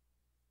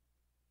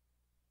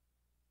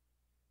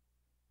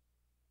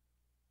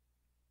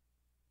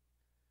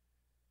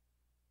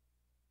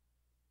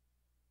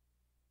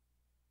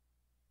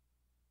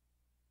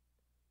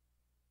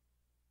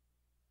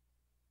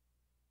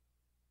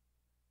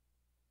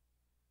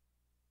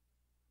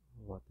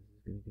 What this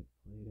is going to get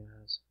played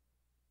as?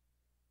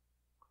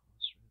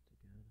 Crossroads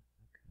again.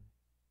 Okay.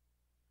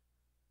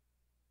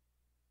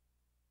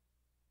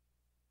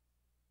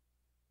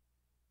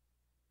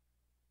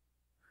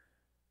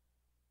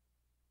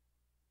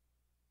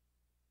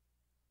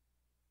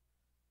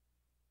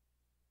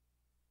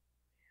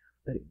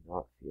 That did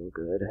not feel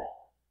good.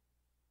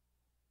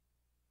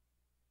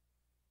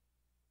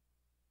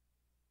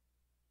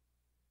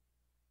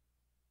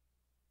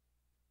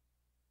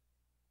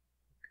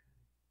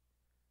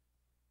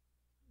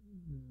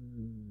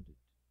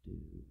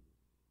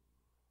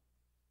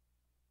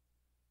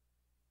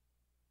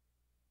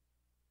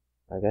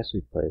 I guess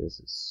we play this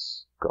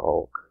as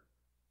Skulk.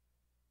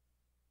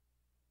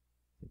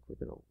 I think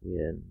we're gonna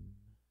win.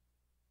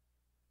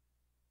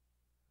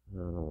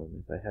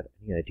 If I had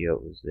any idea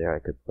it was there, I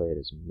could play it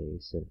as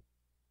Mason.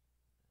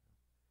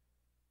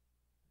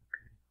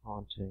 Okay,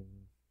 Haunting.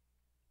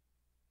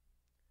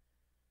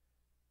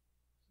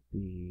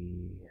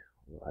 The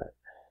what?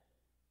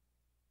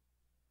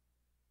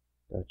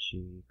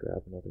 Duchy,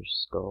 grab another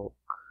Skulk.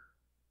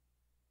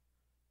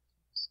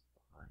 It's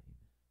fine.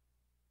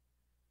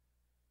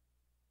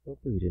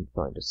 Hopefully you didn't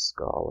find a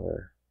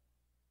Scholar.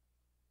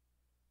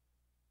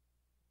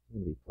 It's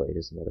gonna be played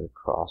as another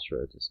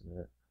Crossroads, isn't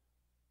it?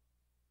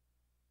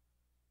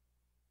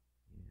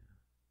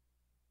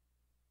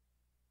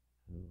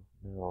 Yeah.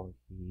 Oh, no,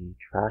 he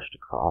trashed a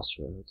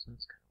Crossroads.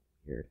 That's kind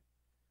of weird.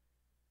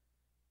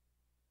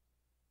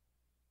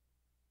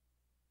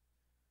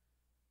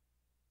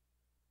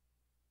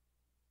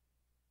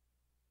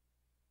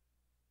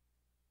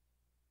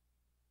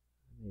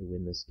 I may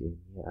win this game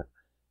yet.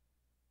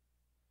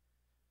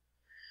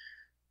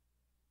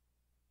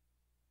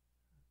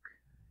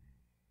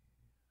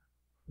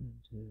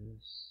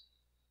 Apprentice.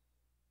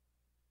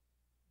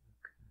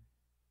 Okay.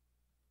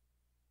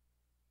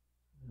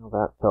 Well,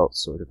 that felt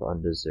sort of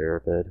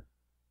undeserved,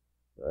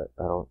 but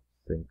I don't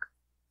think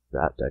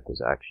that deck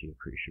was actually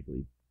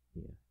appreciably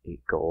 8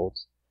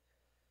 golds.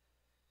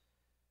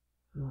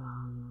 I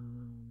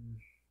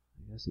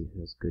guess he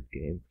has good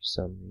game for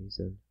some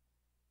reason.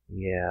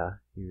 Yeah,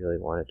 he really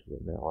wanted to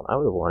win that one. I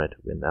would have wanted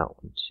to win that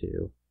one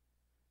too.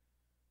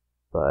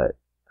 But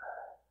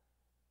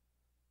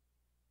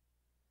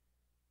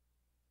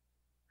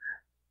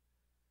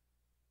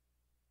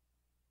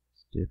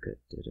Stuka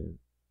didn't.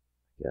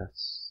 I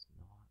guess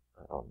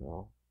not. I don't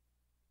know.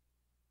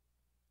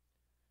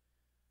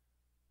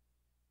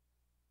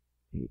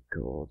 8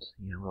 gold.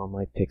 Yeah, well,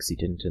 my pixie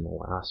didn't in the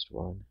last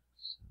one.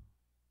 So,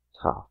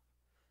 tough.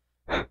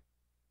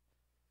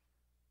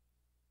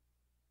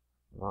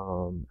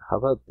 How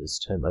about this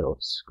time I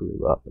don't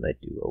screw up and I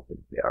do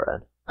open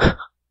Baron? Do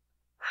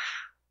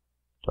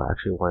I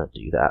actually want to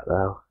do that,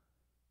 though?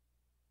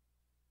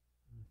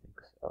 I think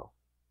so.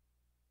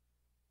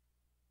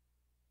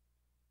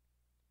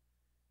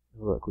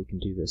 Look, we can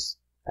do this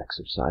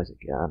exercise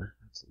again.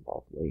 That's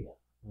lovely.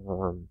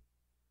 I'm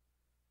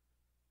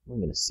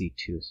gonna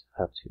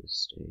have 2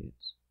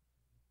 estates.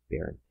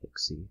 Baron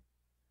Pixie.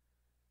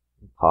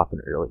 And pop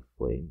an early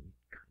flame,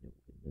 kind of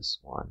win this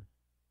one.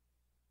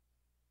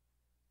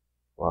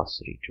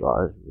 Velocity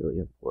draw is really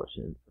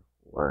important for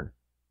Horn.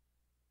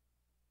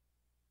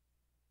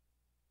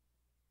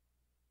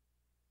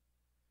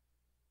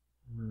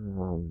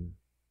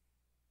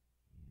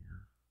 Yeah.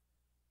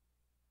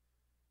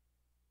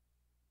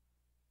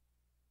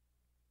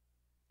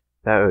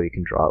 That way we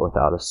can draw it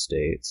without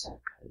estates,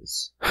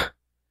 because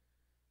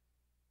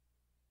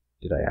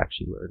did I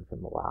actually learn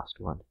from the last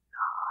one?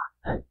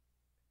 Nah.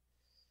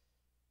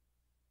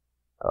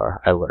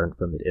 Or I learned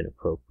from it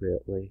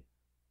inappropriately.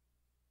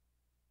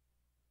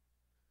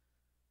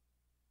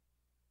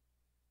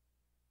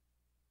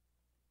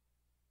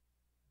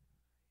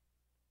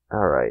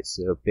 Alright,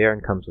 so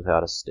Baron comes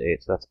without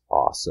estates, that's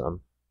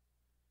awesome.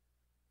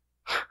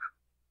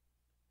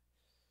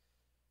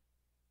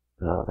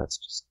 Oh, that's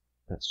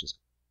just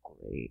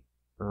great.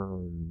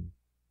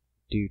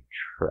 Do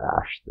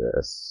trash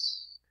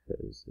this,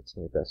 because it's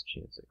my best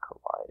chance at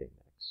colliding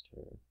next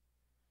turn.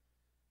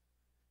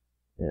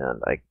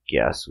 And I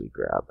guess we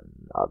grab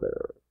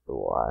another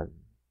one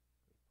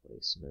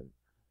replacement.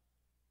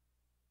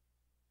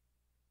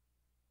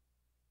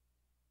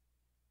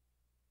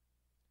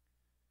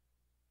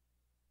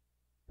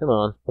 Come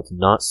on, let's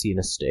not see an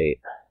estate.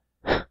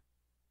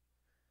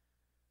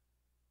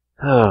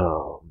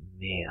 Oh,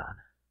 man.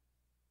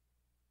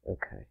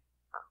 Okay,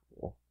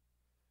 cool.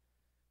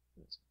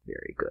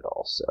 very good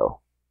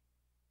also.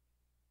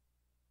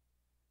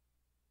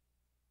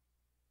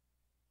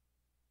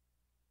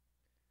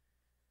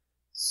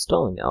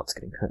 Stalling out's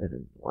getting kind of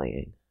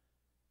annoying.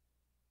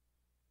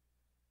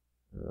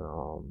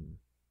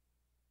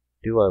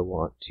 Do I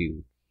want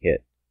to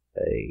hit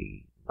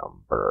a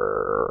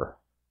number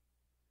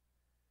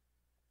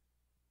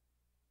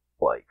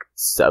like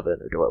 7,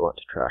 or do I want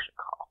to trash a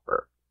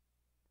copper?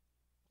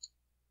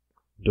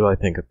 Do I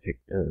think a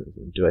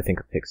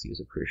pixie is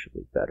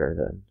appreciably better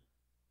than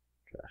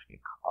trashing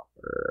a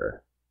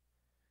copper?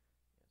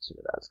 The answer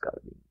to that's got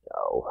to be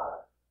no.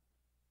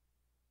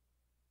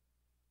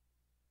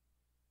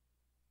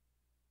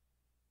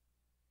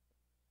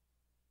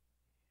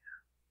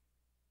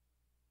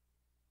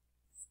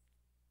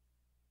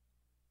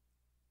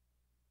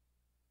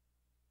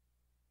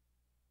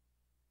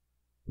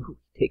 Ooh,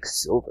 he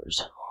takes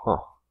silvers. Huh.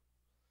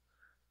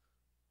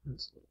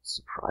 That's a little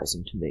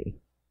surprising to me.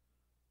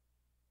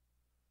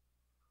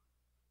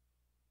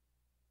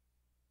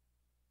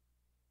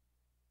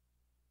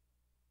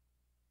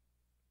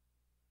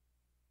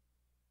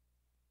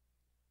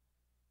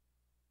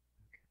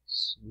 Okay,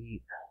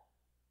 sweet.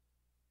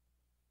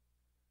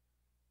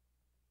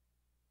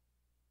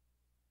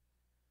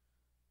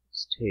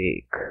 Let's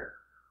take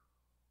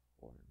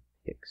one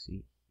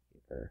pixie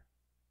here.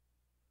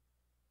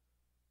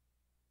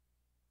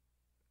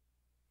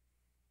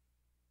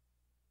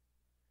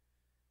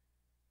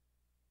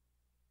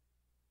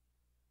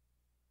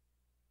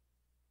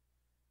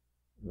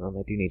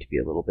 I do need to be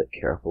a little bit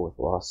careful with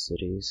lost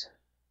cities.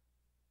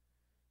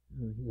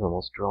 He's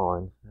almost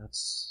drawing.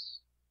 That's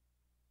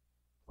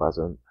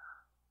pleasant.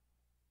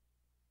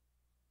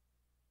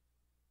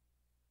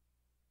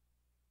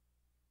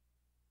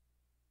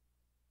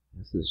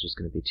 This is just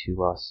going to be 2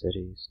 lost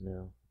cities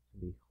now. It's going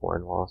to be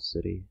Horn Lost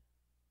City.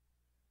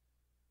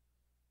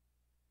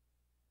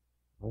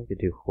 I could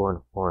do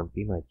Horn,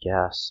 be my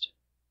guest.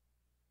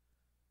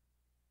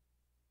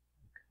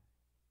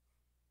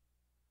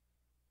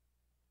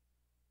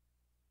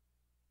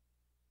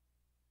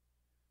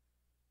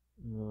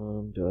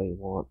 Do I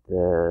want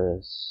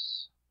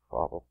this?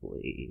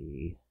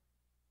 Probably.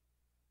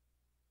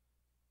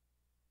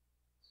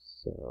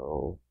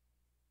 So,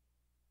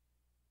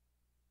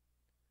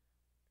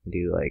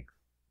 do like,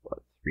 what,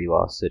 3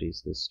 lost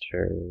cities this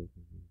turn.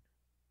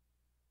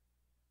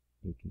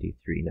 You can do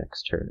 3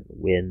 next turn and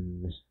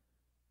win.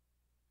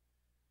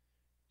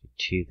 Do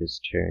 2 this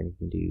turn, you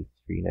can do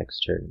 3 next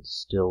turn and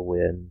still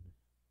win.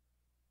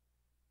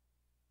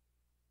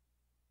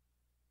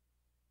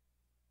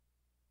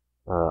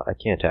 I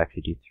can't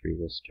actually do 3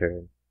 this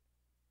turn.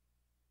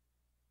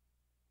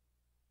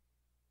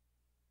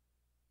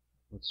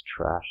 Let's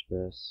trash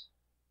this.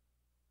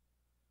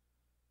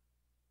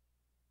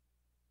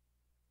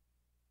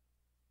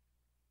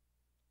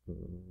 We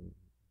can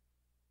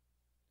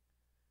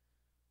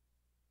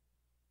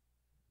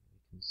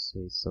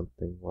say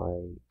something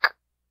like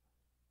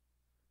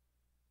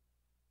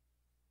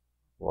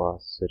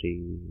Lost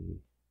City,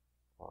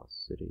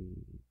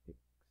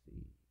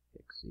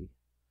 Pixie.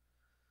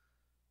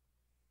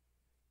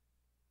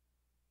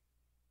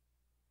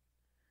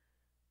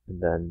 And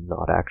then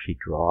not actually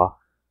draw.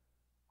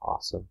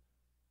 Awesome.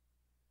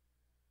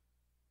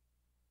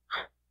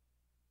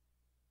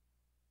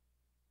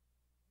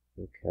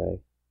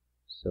 Okay,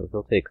 so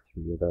he'll take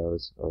 3 of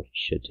those, or he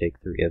should take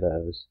 3 of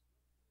those.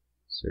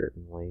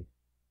 Certainly.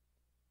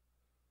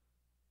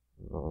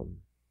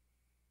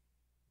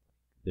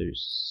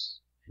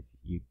 If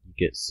you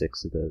get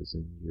 6 of those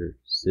and you're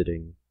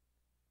sitting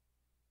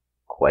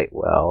quite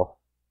well.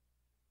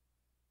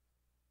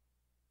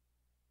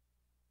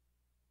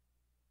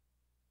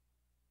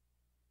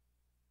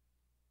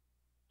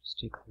 Just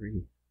take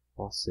 3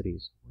 lost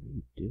cities. What are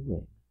you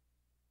doing?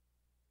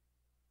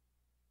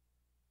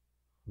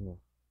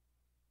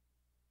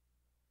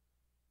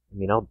 I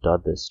mean, I'll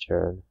dud this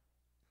turn.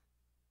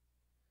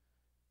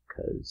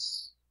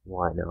 Because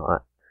why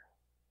not?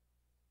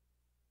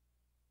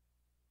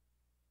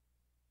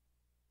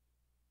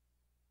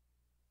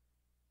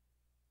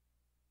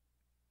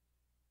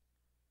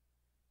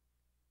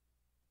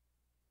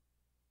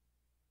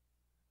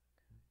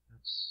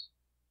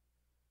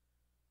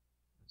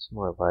 That's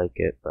more like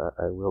it, but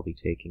I will be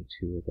taking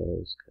 2 of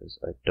those because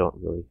I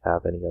don't really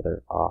have any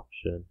other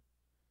option.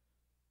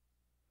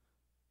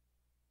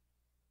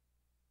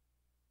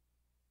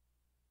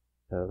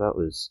 Oh, that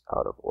was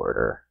out of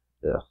order.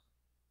 Ugh.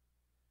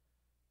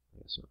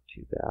 I guess not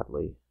too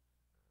badly.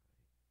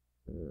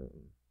 And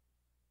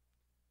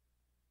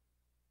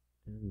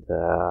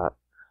that.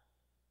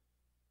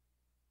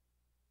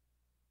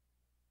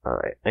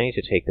 Alright, I need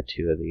to take the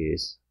 2 of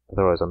these,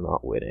 otherwise I'm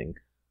not winning.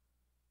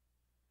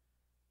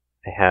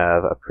 I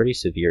have a pretty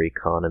severe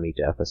economy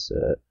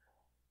deficit.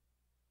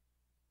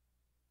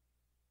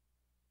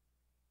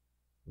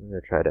 I'm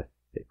going to try to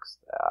fix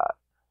that.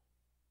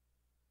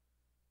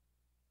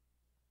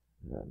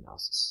 The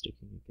mouse is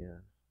sticking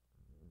again.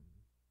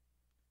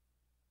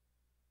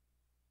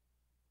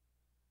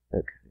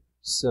 Okay,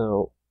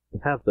 so we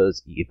have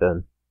those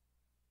even.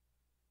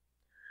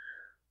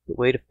 The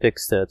way to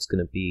fix that's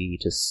going to be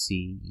to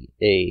see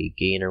a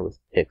gainer with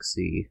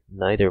Pixie,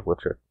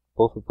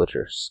 both of which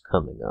are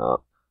coming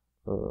up.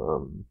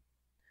 I'm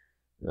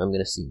going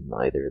to see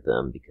neither of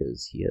them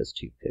because he has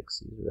 2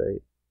 Pixies,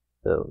 right?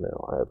 Oh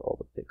no, I have all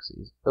the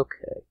Pixies.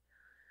 Okay.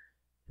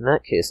 In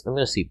that case, I'm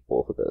going to see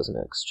both of those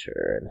next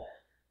turn.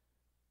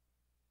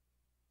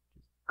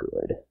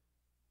 Good.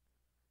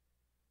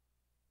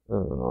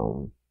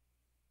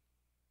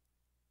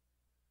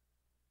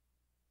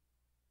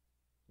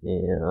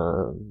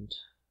 And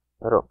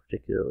I don't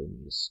particularly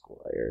need a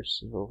Squire,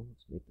 so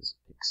let's make this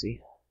a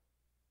Pixie.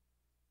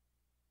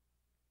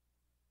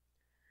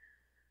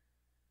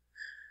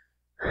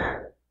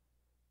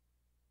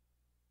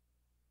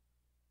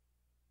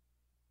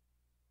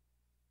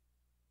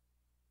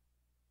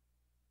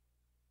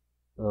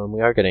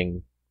 We are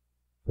getting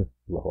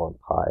low on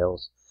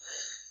piles.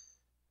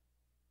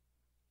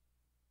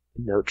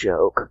 No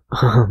joke.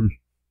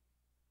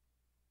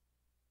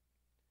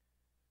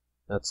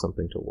 That's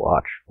something to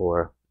watch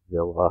for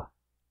Villa.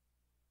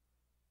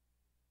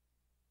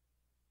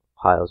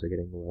 Piles are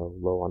getting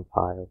low on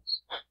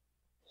piles.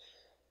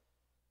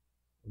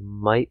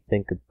 Might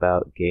think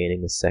about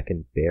gaining a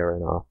second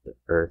Baron off the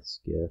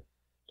Earth's Gift.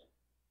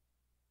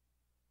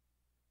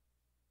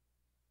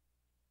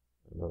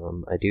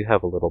 I do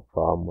have a little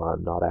problem where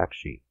I'm not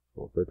actually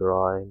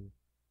overdrawing.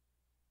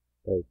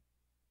 Like,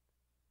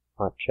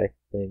 much, I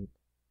think.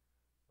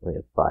 I only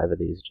have 5 of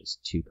these,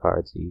 just 2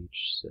 cards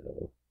each,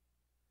 so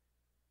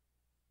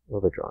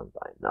overdrawing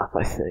by enough,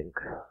 I think.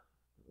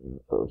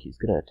 Oh, he's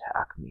gonna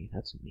attack me.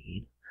 That's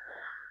mean.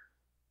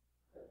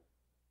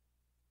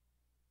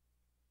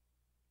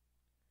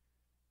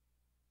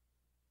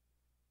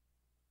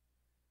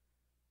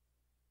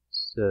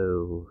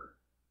 So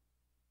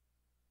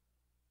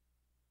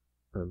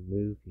our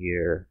move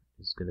here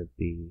is gonna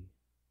be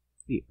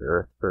the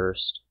Earth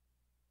first.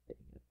 Dang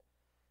it.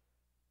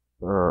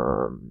 I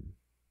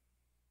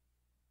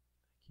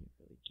can't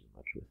really do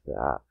much with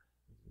that.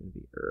 It's gonna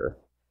be Earth.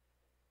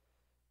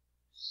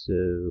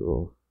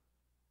 So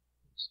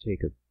let's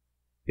take a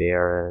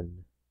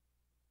Baron,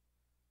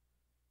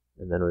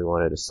 and then we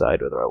want to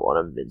decide whether I want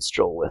a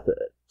Minstrel with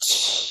it.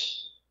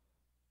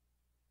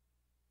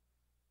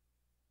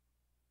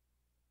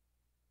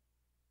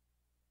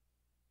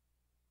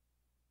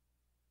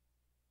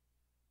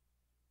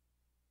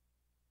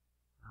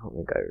 I don't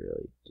think I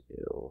really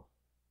do.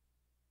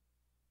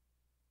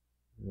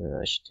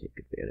 I should take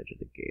advantage of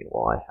the gain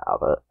while I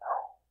have it.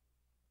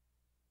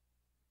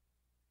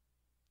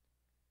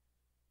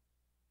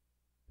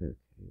 Okay,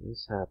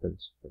 this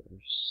happens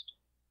first.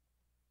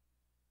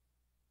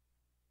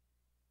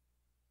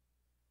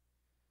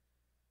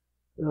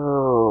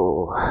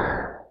 Oh,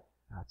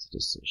 that's a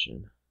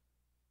decision.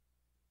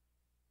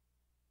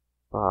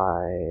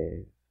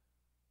 5.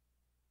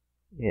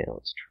 Yeah,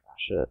 let's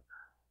trash it.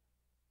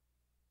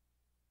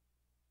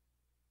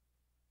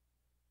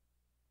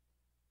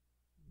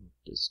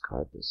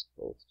 Discard this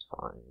both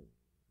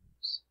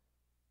times.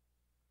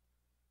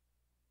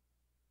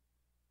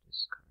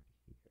 Discard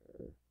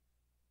here.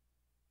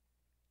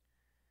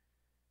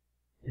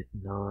 Hit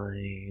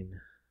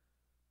 9.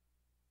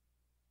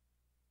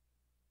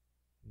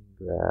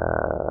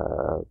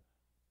 Grab.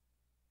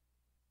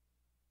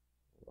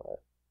 What?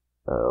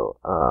 Oh,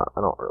 I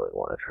don't really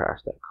want to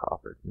trash that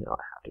copper. No,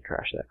 I have to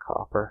trash that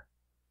copper.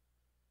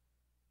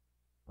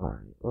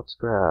 Alright, let's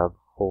grab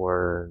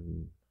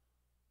Horn.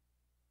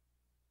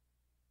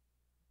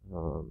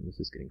 This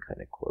is getting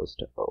kind of close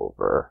to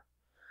over.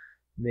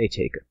 May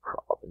take a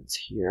province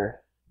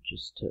here,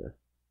 just to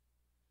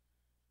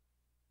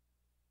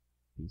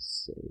be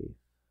safe.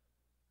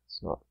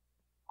 It's not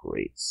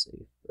great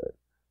safe, but...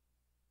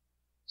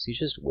 Does he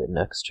just win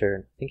next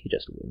turn? I think he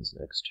just wins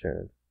next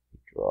turn. He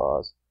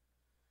draws.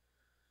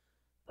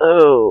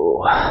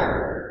 Oh!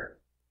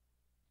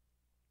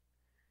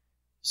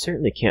 You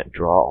certainly can't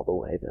draw all the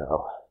way,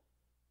 though.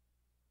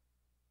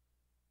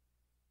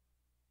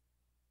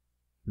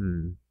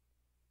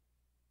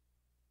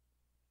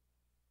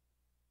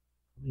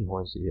 How many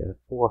horns do you have?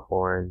 4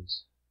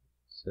 horns.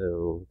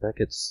 So that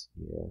gets,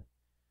 yeah.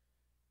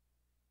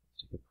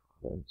 Let's take a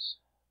province.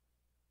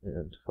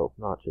 And hope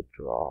not to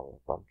draw a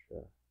bunch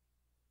of...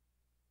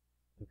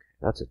 Okay,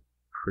 that's a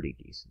pretty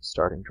decent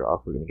starting draw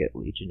if we're going to get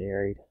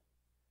legionaried.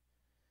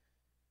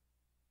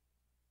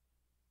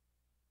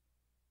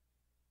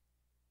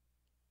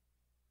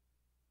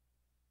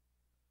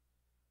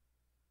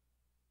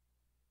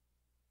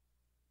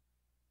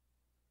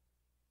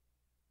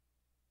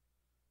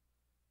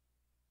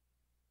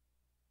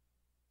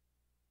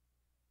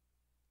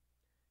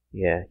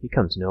 Yeah, he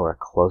comes nowhere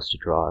close to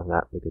drawing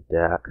that big a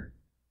deck.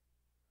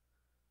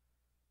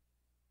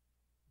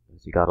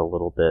 Because he got a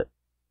little bit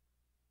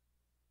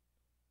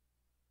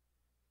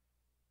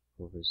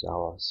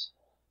overzealous.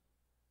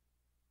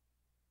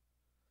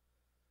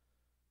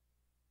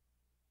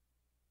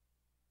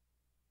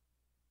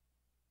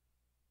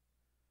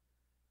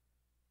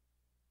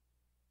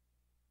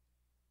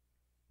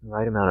 The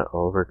right amount of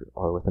over,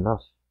 or with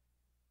enough.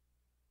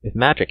 If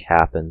magic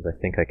happens, I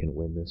think I can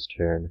win this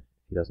turn if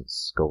he doesn't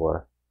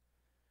score.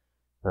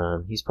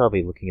 He's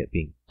probably looking at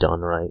being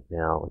done right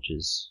now, which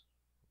is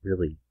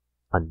really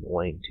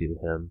annoying to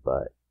him,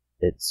 but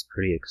it's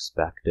pretty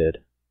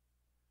expected.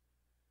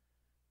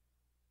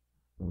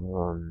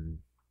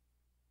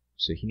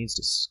 So he needs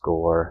to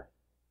score,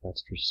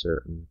 that's for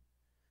certain.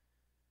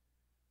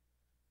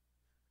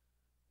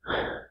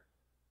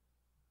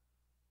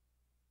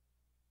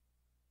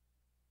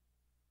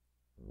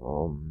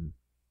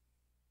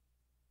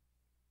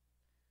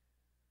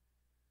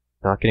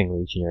 Not getting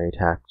legionary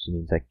attacks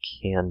means I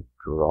can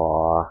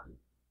draw.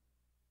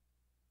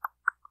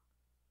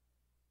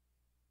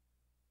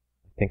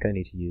 I think I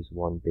need to use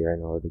one bear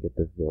in order to get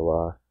the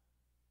villa.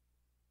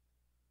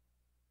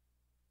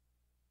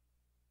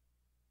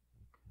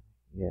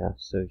 Yeah,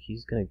 so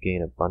he's gonna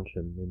gain a bunch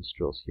of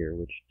minstrels here,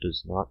 which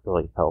does not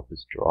really help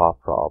his draw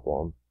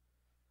problem.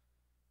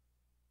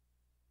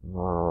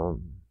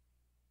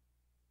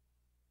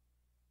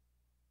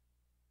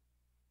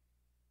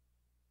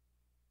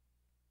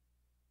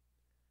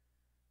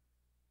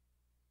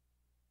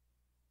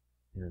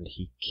 And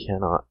he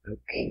cannot.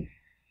 Okay.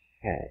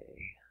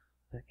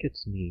 That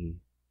gets me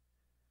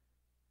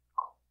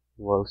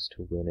close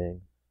to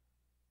winning.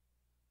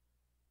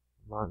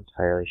 I'm not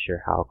entirely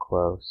sure how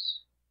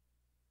close.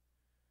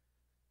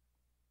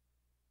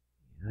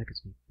 Yeah, that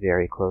gets me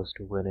very close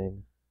to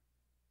winning.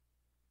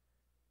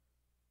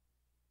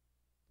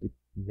 It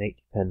may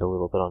depend a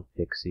little bit on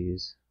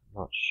pixies.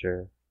 I'm not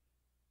sure.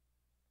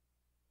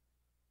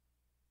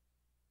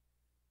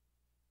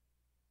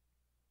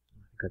 I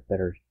think I'd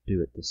better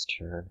do it this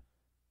turn.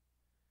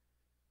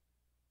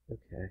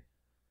 Okay.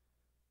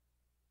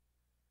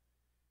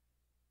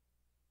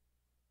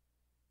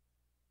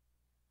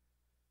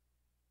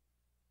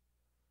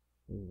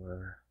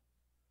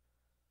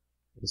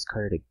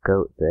 Discarded a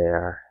goat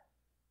there.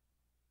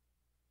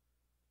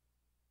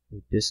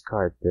 We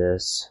discard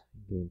this,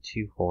 gain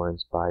 2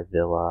 horns by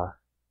villa.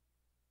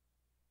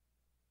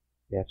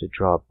 We have to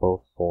draw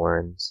both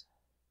horns.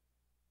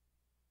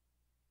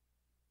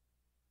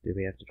 Do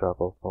we have to draw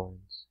both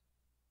horns?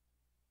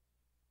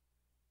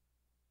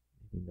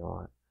 Maybe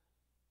not.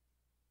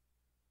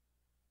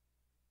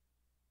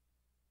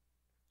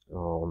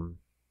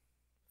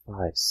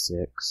 5,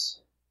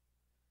 6.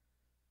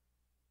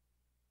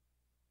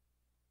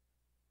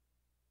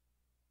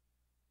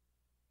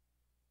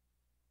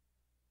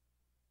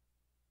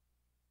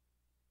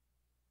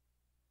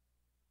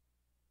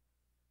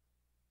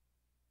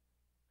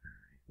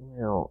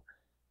 Well,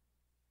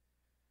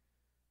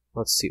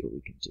 let's see what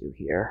we can do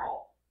here.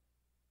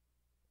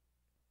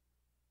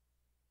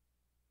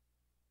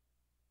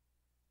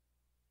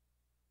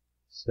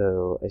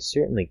 So, I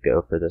certainly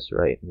go for this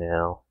right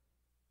now.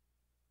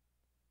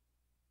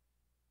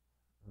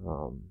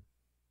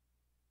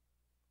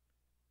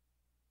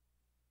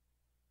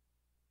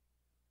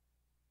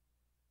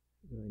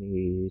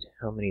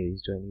 How many of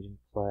these do I need in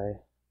play?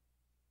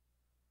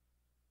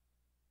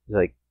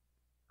 There's like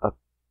a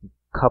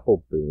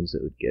couple boons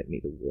that would get me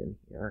the win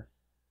here.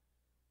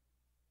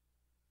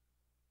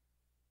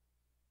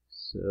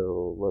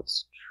 So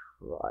let's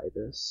try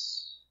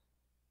this.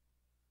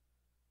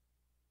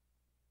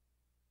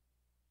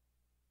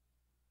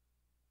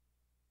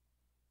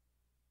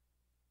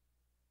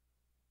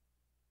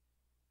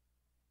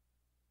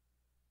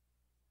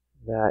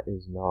 That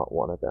is not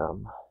one of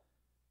them.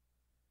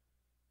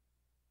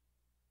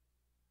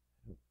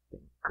 I don't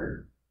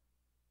think.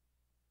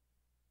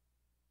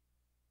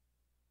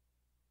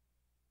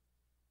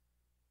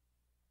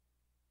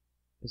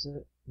 Is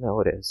it?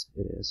 No, it is.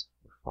 It is.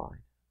 We're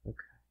fine. Okay.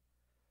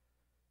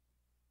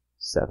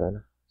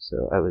 7.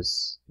 So I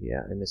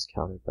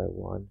miscounted by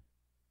 1.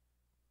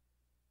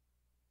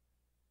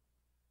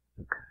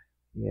 Okay.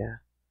 Yeah.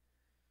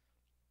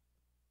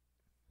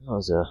 That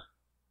was a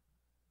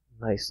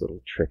nice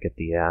little trick at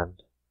the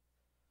end.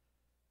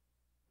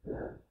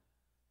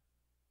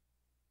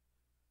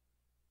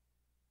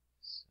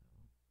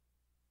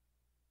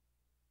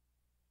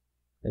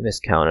 I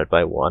miscounted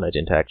by 1. I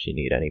didn't actually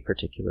need any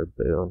particular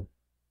boon.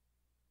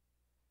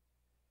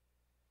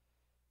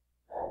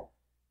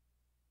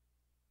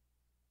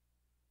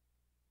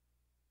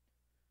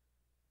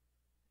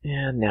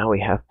 And now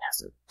we have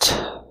Peasant.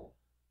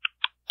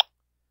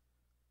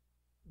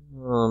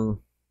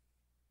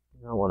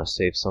 I want to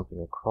save something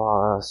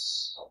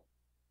across.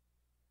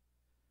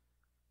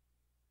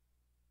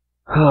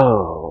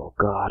 Oh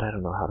god, I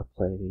don't know how to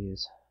play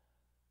these.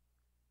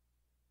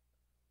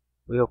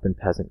 We open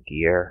Peasant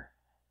Gear.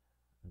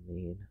 I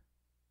mean,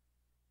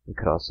 we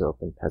could also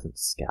open Peasant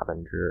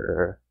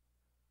Scavenger.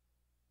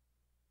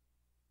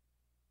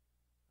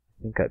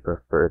 I think I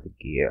prefer the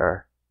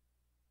Gear.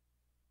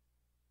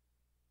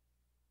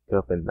 Could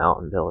open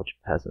Mountain Village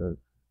Peasant.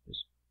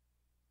 Just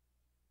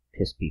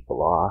piss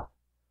people off.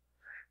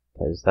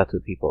 Because that's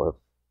what people have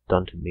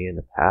done to me in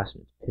the past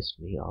and it's pissed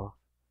me off.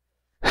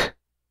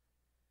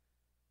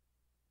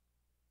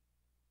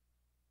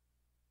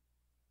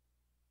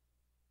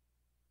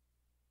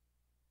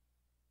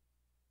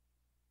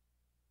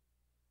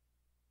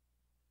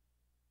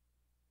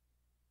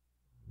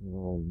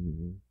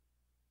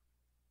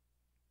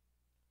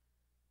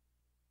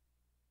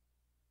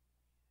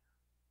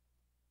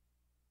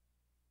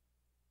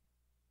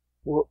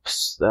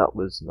 Whoops, that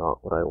was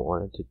not what I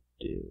wanted to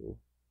do.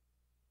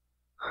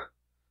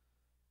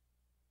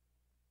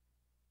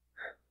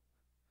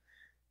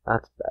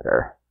 That's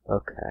better.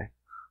 Okay.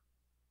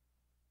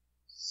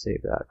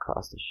 Save that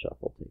across the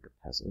shuffle, take a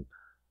peasant.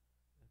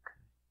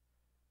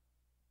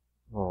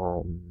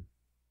 Okay.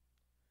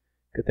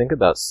 Could think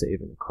about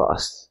saving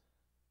across.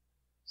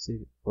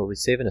 Well, we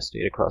save an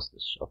estate across the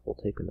shuffle,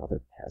 take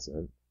another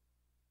peasant.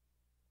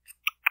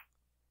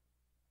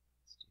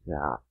 Let's do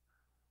that.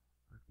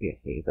 That'd be a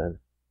haven.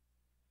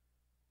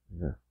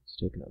 Yeah, let's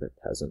take another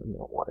peasant. I'm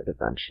gonna want it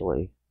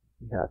eventually.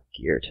 We have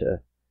gear to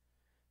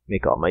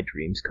make all my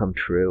dreams come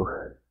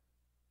true.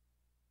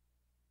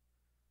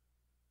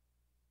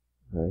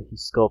 He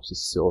sculpts a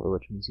silver,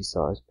 which means he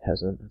saw his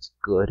peasant. That's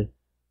good.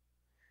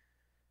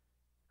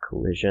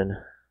 Collision.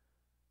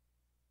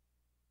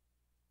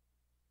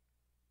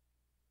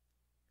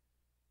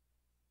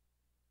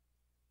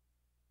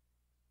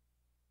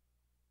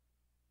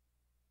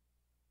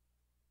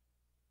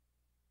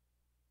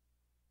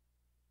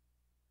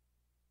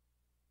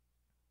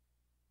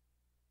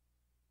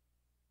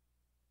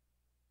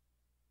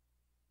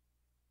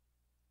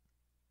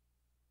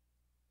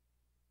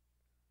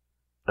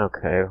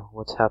 Okay,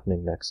 what's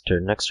happening next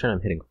turn? Next turn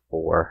I'm hitting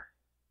 4.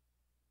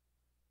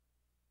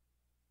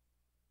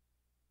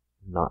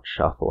 Not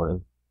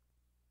shuffling.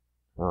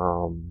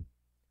 I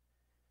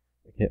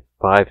hit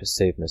 5 to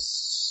save an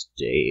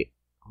estate.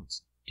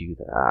 Let's do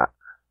that.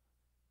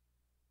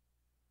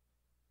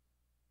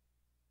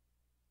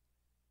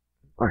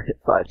 Or hit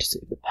 5 to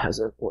save the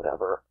peasant,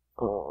 whatever.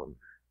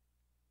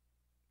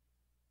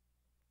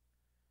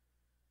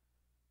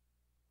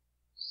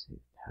 Save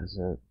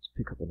peasant. Let's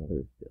pick up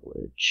another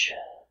village.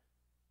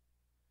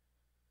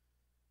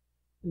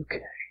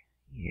 Okay,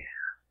 yeah.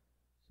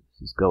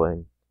 This is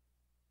going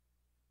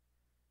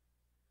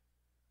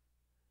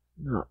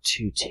not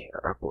too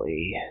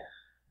terribly.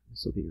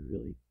 This will be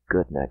really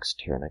good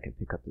next turn. I can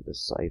pick up the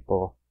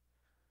disciple.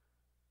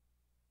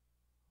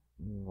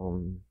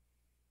 We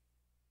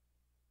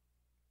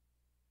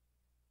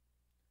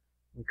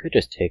could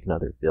just take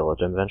another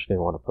village. I'm eventually going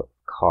to want to put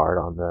a card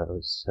on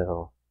those,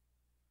 so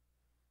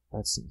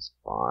that seems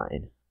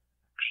fine,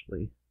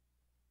 actually.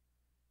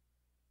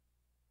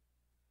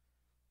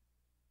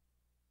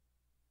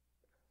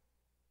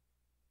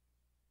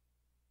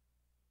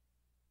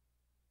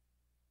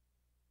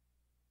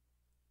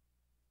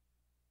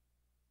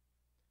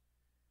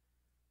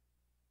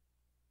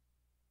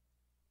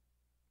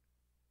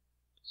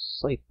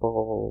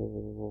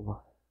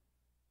 Disciple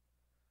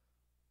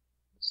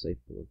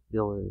of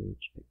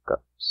village, pick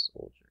up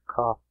soldier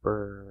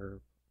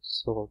copper,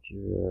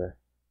 soldier.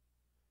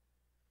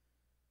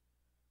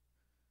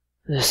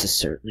 This is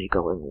certainly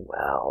going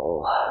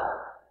well.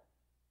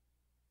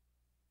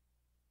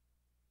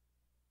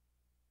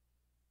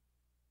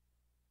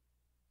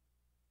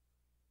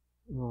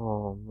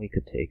 We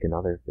could take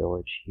another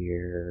village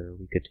here.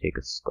 We could take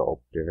a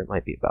sculptor. It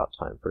might be about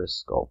time for a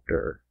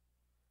sculptor.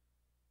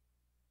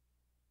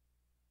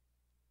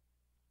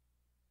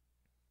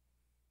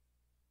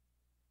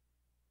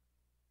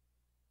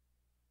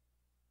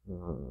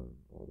 Or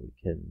we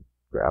can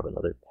grab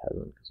another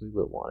peasant, because we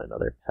will want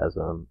another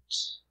peasant.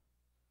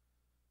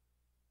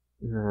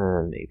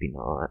 Maybe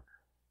not.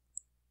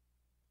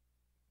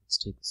 Let's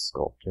take the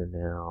sculptor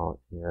now,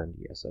 and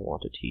yes, I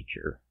want a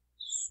teacher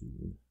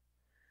soon.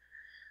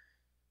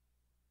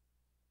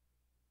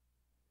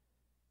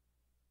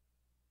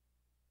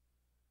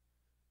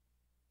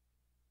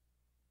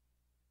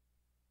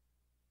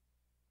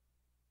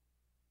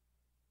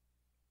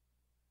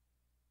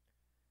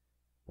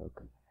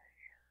 Okay.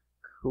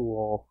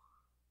 Cool.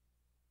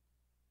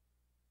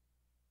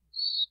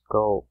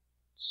 Sculpt.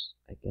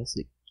 I guess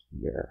a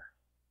gear.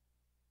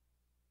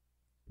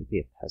 Could be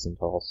a peasant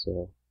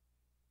also.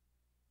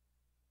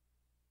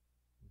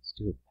 Let's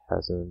do a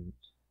peasant.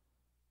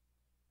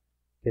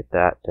 Get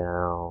that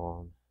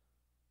down.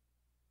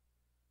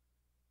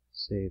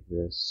 Save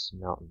this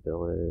mountain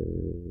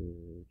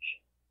village.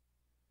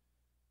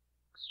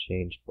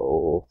 Exchange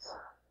both.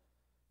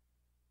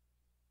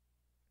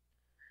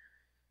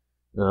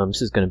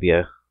 This is going to be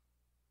a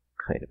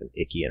kind of an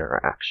icky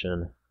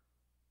interaction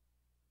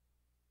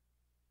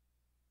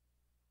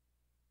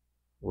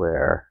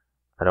where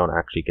I don't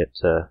actually get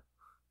to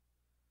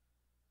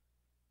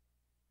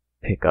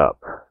pick up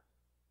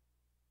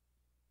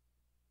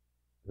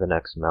the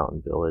next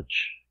mountain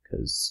village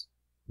because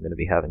I'm going to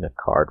be having a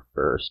card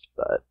first,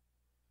 but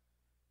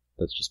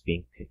that's just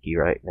being picky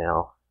right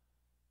now.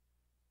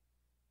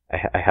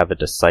 I have a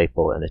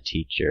disciple and a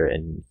teacher,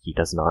 and he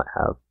does not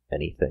have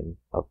anything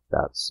of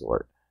that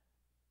sort.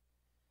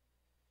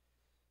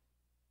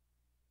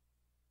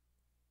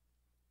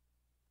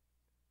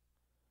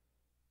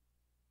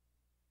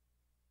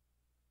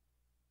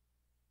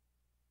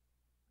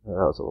 That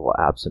was a little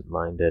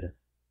absent-minded. I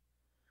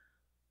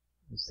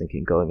was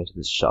thinking going into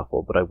this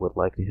shuffle, but I would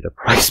like to hit a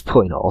price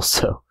point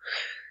also.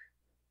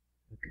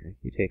 Okay,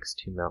 he takes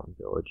 2 mountain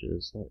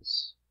villages.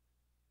 That's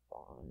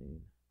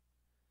fine.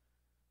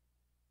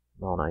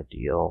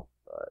 Non-ideal,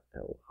 but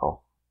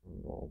oh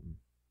well.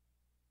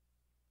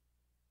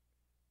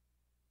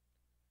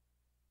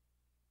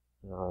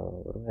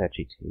 What do I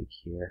actually take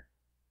here?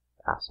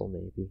 Vassal,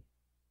 maybe.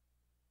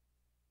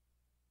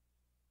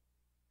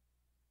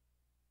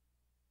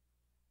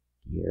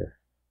 Gear.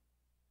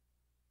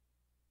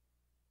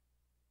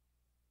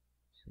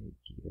 Say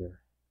gear.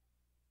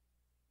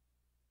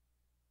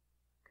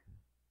 Okay.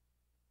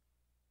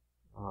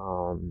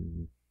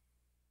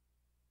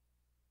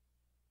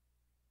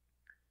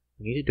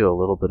 I need to do a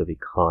little bit of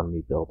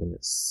economy building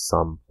at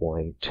some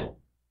point.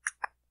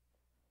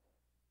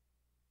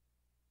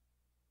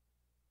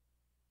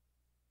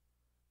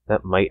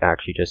 That might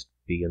actually just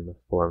be in the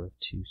form of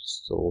 2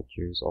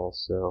 soldiers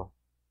also.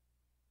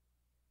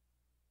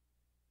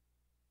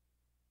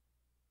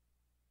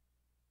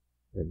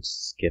 And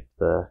skip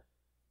the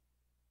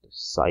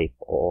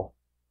disciple.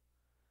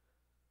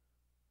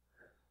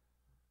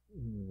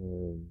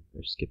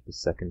 Or skip the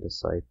second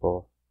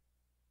disciple.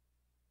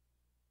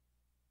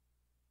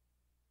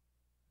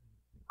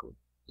 We'll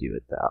do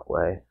it that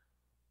way.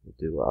 We'll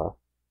do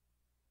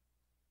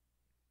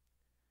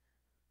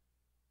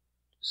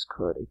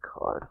discard a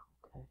card.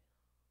 Okay.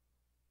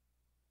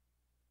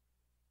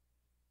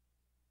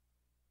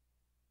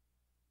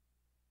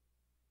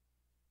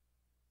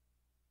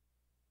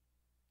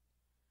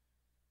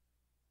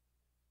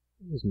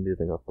 He's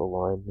moving up the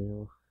line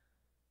now.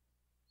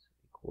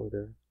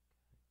 3/4.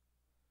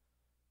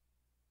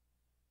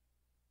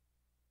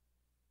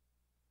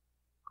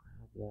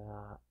 Grab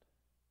that.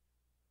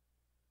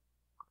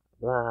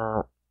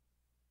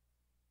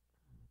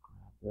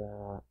 Grab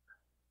that.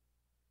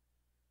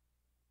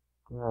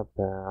 Grab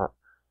that.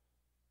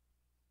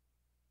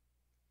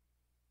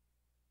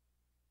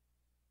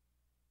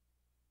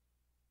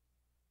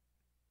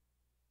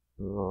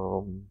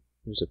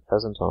 There's a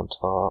peasant on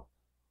top.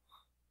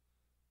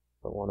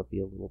 I want to be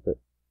a little bit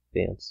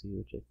fancy,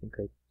 which I think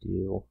I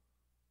do.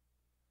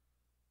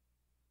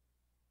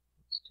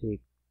 Let's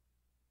take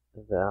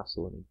a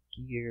vassal and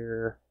a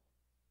gear.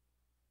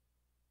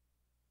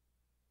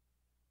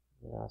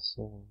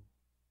 Vassal.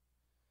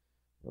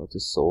 Oh, it's a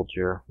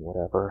soldier,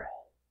 whatever.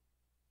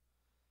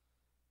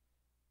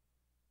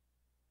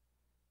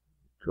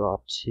 Draw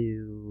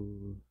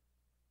 2.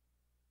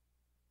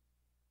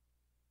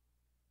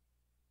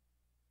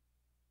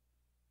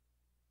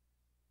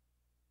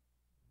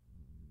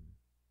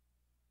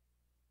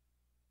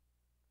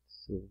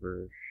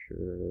 Silver,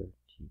 sure,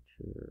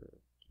 teacher,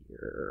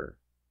 gear.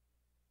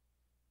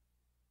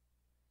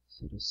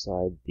 Set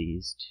aside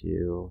these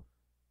 2.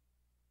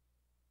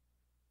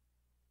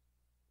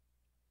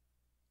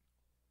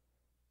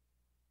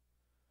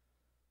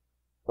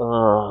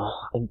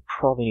 I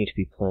probably need to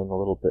be playing a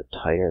little bit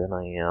tighter than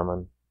I am.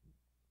 I'm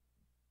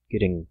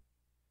getting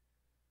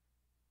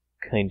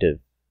kind of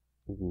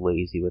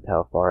lazy with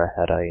how far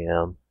ahead I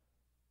am.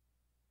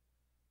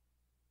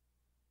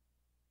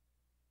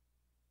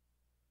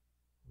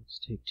 Let's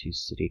take 2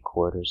 city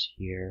quarters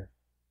here.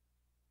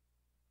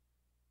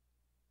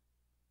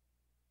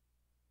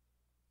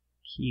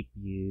 Keep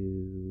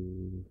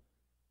you.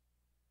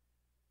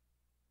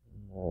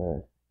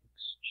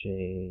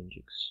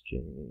 Exchange.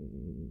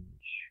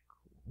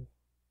 Cool.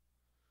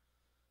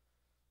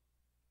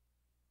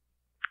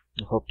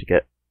 I hope to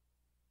get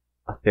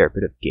a fair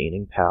bit of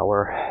gaining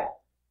power.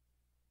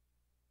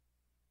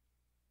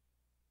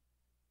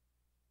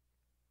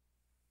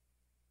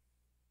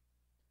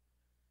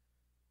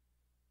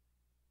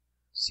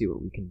 See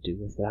what we can do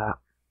with that.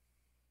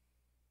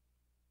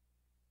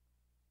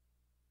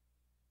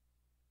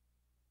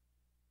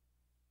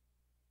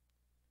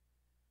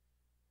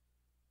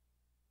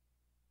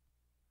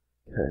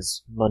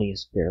 Because money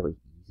is fairly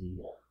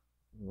easy.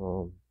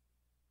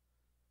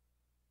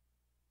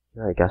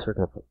 Here I guess we're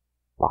gonna put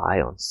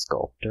buy on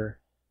sculptor.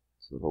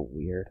 It's a little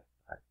weird.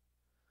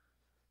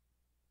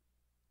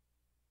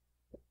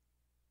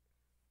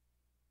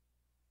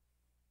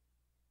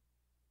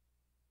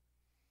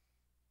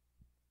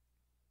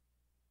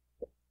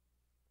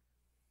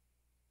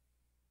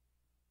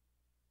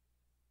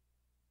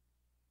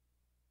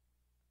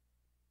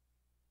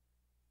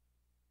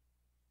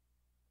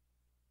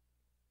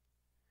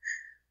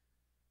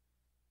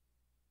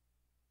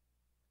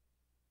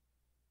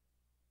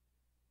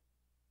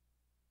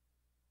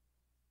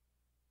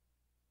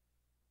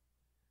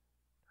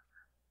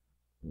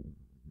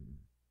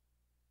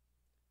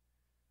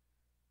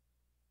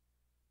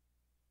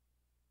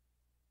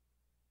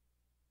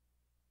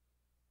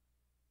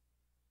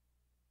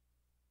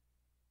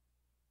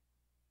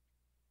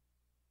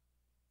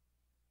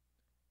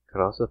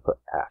 Could also put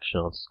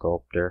action on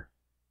sculptor.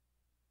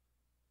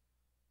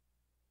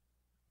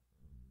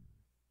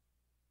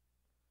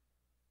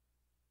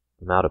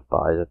 I'm out of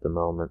buys at the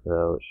moment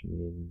though, which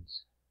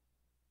means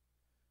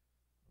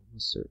I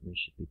almost certainly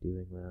should be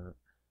doing that.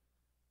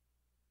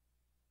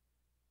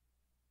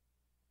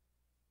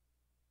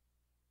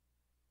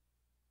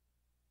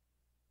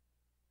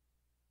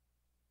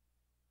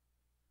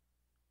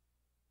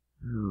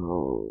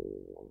 Oh.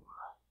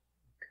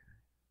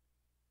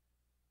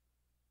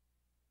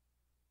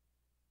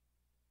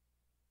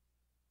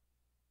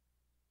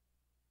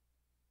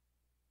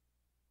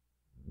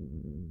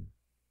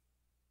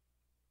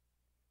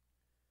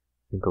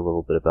 think a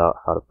little bit about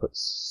how to put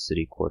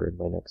city quarter in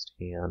my next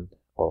hand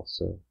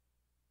also.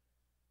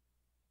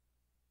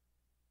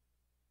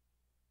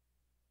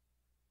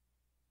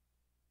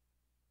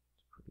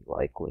 It's pretty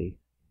likely.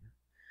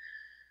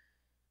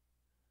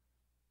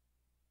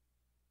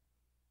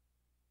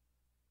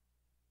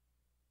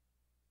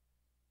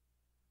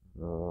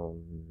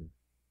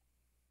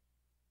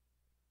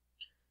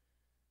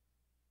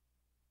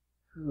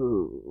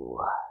 Ooh.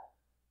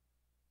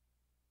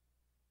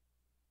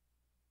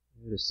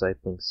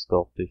 Discipling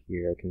Sculptor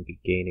here, I can be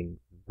gaining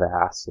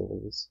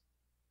vassals.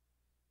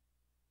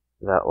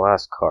 That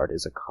last card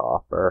is a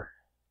copper.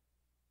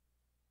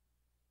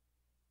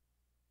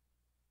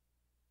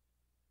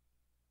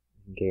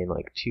 I can gain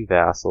like 2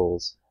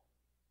 vassals.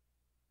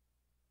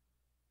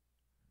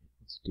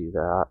 Let's do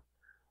that.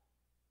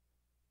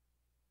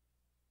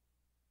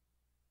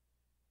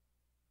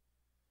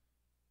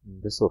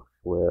 This will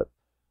flip.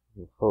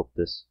 We'll hope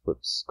this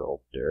flips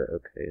Sculptor.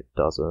 Okay, it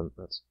doesn't.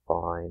 That's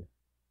fine.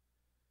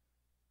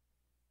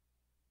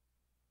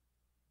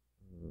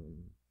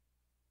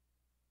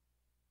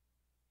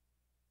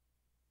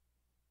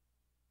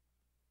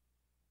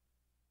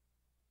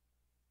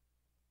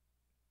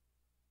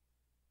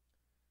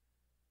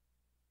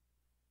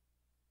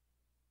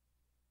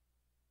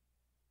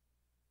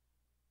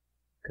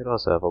 Could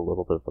also have a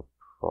little bit of a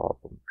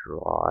problem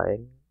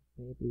drawing,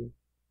 maybe.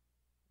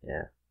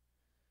 Yeah.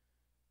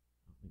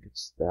 I don't think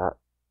it's that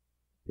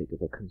big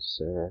of a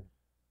concern.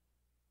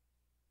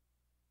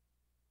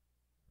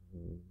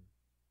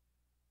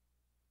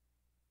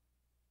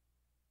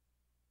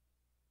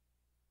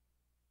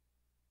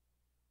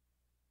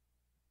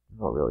 I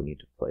don't really need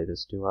to play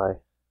this, do I?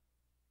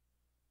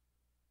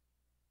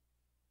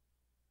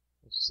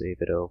 We'll save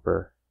it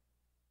over.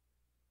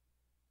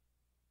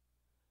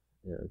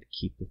 And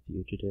keep the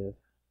fugitive.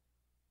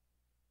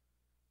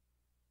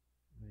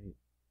 Right.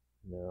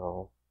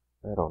 No.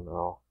 I don't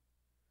know.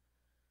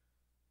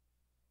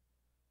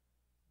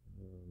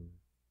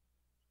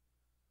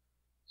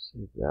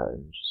 Save that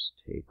and just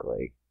take,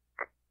 like,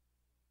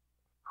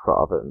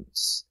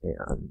 province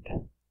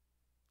and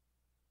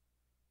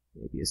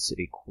maybe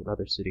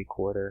another city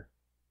quarter.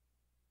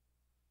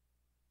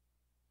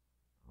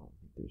 I don't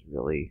think there's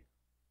really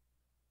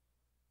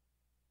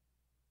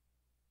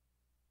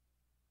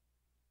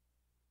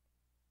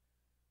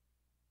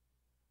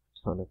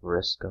a ton of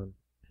risk on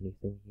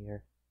anything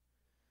here.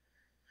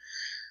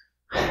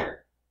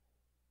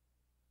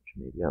 Which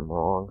maybe I'm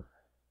wrong.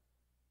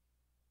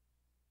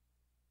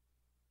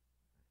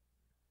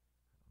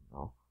 I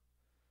don't know.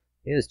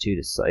 He has 2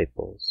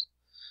 disciples.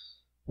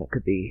 That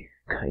could be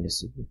kind of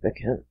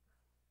significant.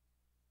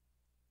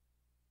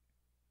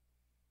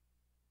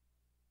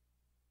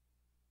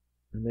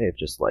 I may have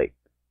just, like,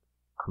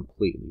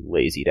 completely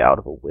lazied out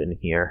of a win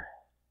here.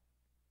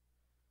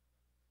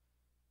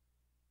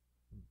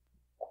 I'm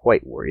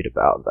quite worried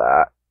about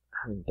that. I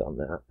haven't done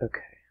that.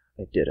 Okay,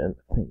 I didn't.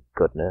 Thank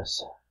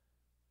goodness.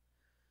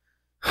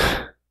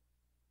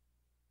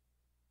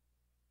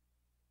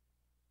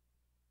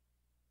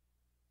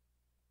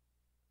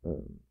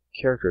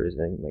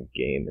 Characterizing my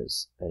game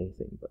is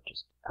anything but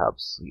just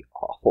absolutely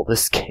awful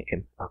this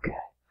game. Okay.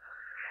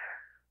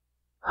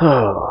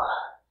 Oh.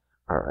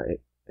 Alright.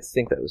 I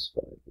think that was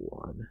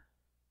 5-1.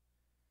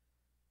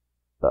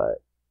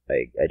 But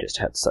I just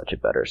had such a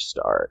better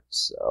start,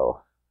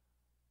 so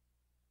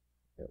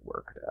it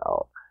worked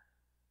out.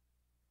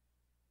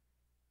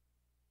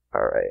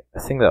 Alright, I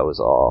think that was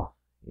all.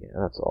 Yeah,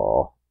 that's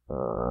all.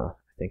 I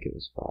think it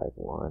was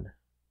 5-1.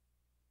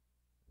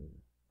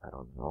 I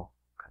don't know.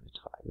 I'm kind of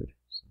tired.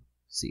 So,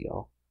 see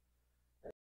y'all.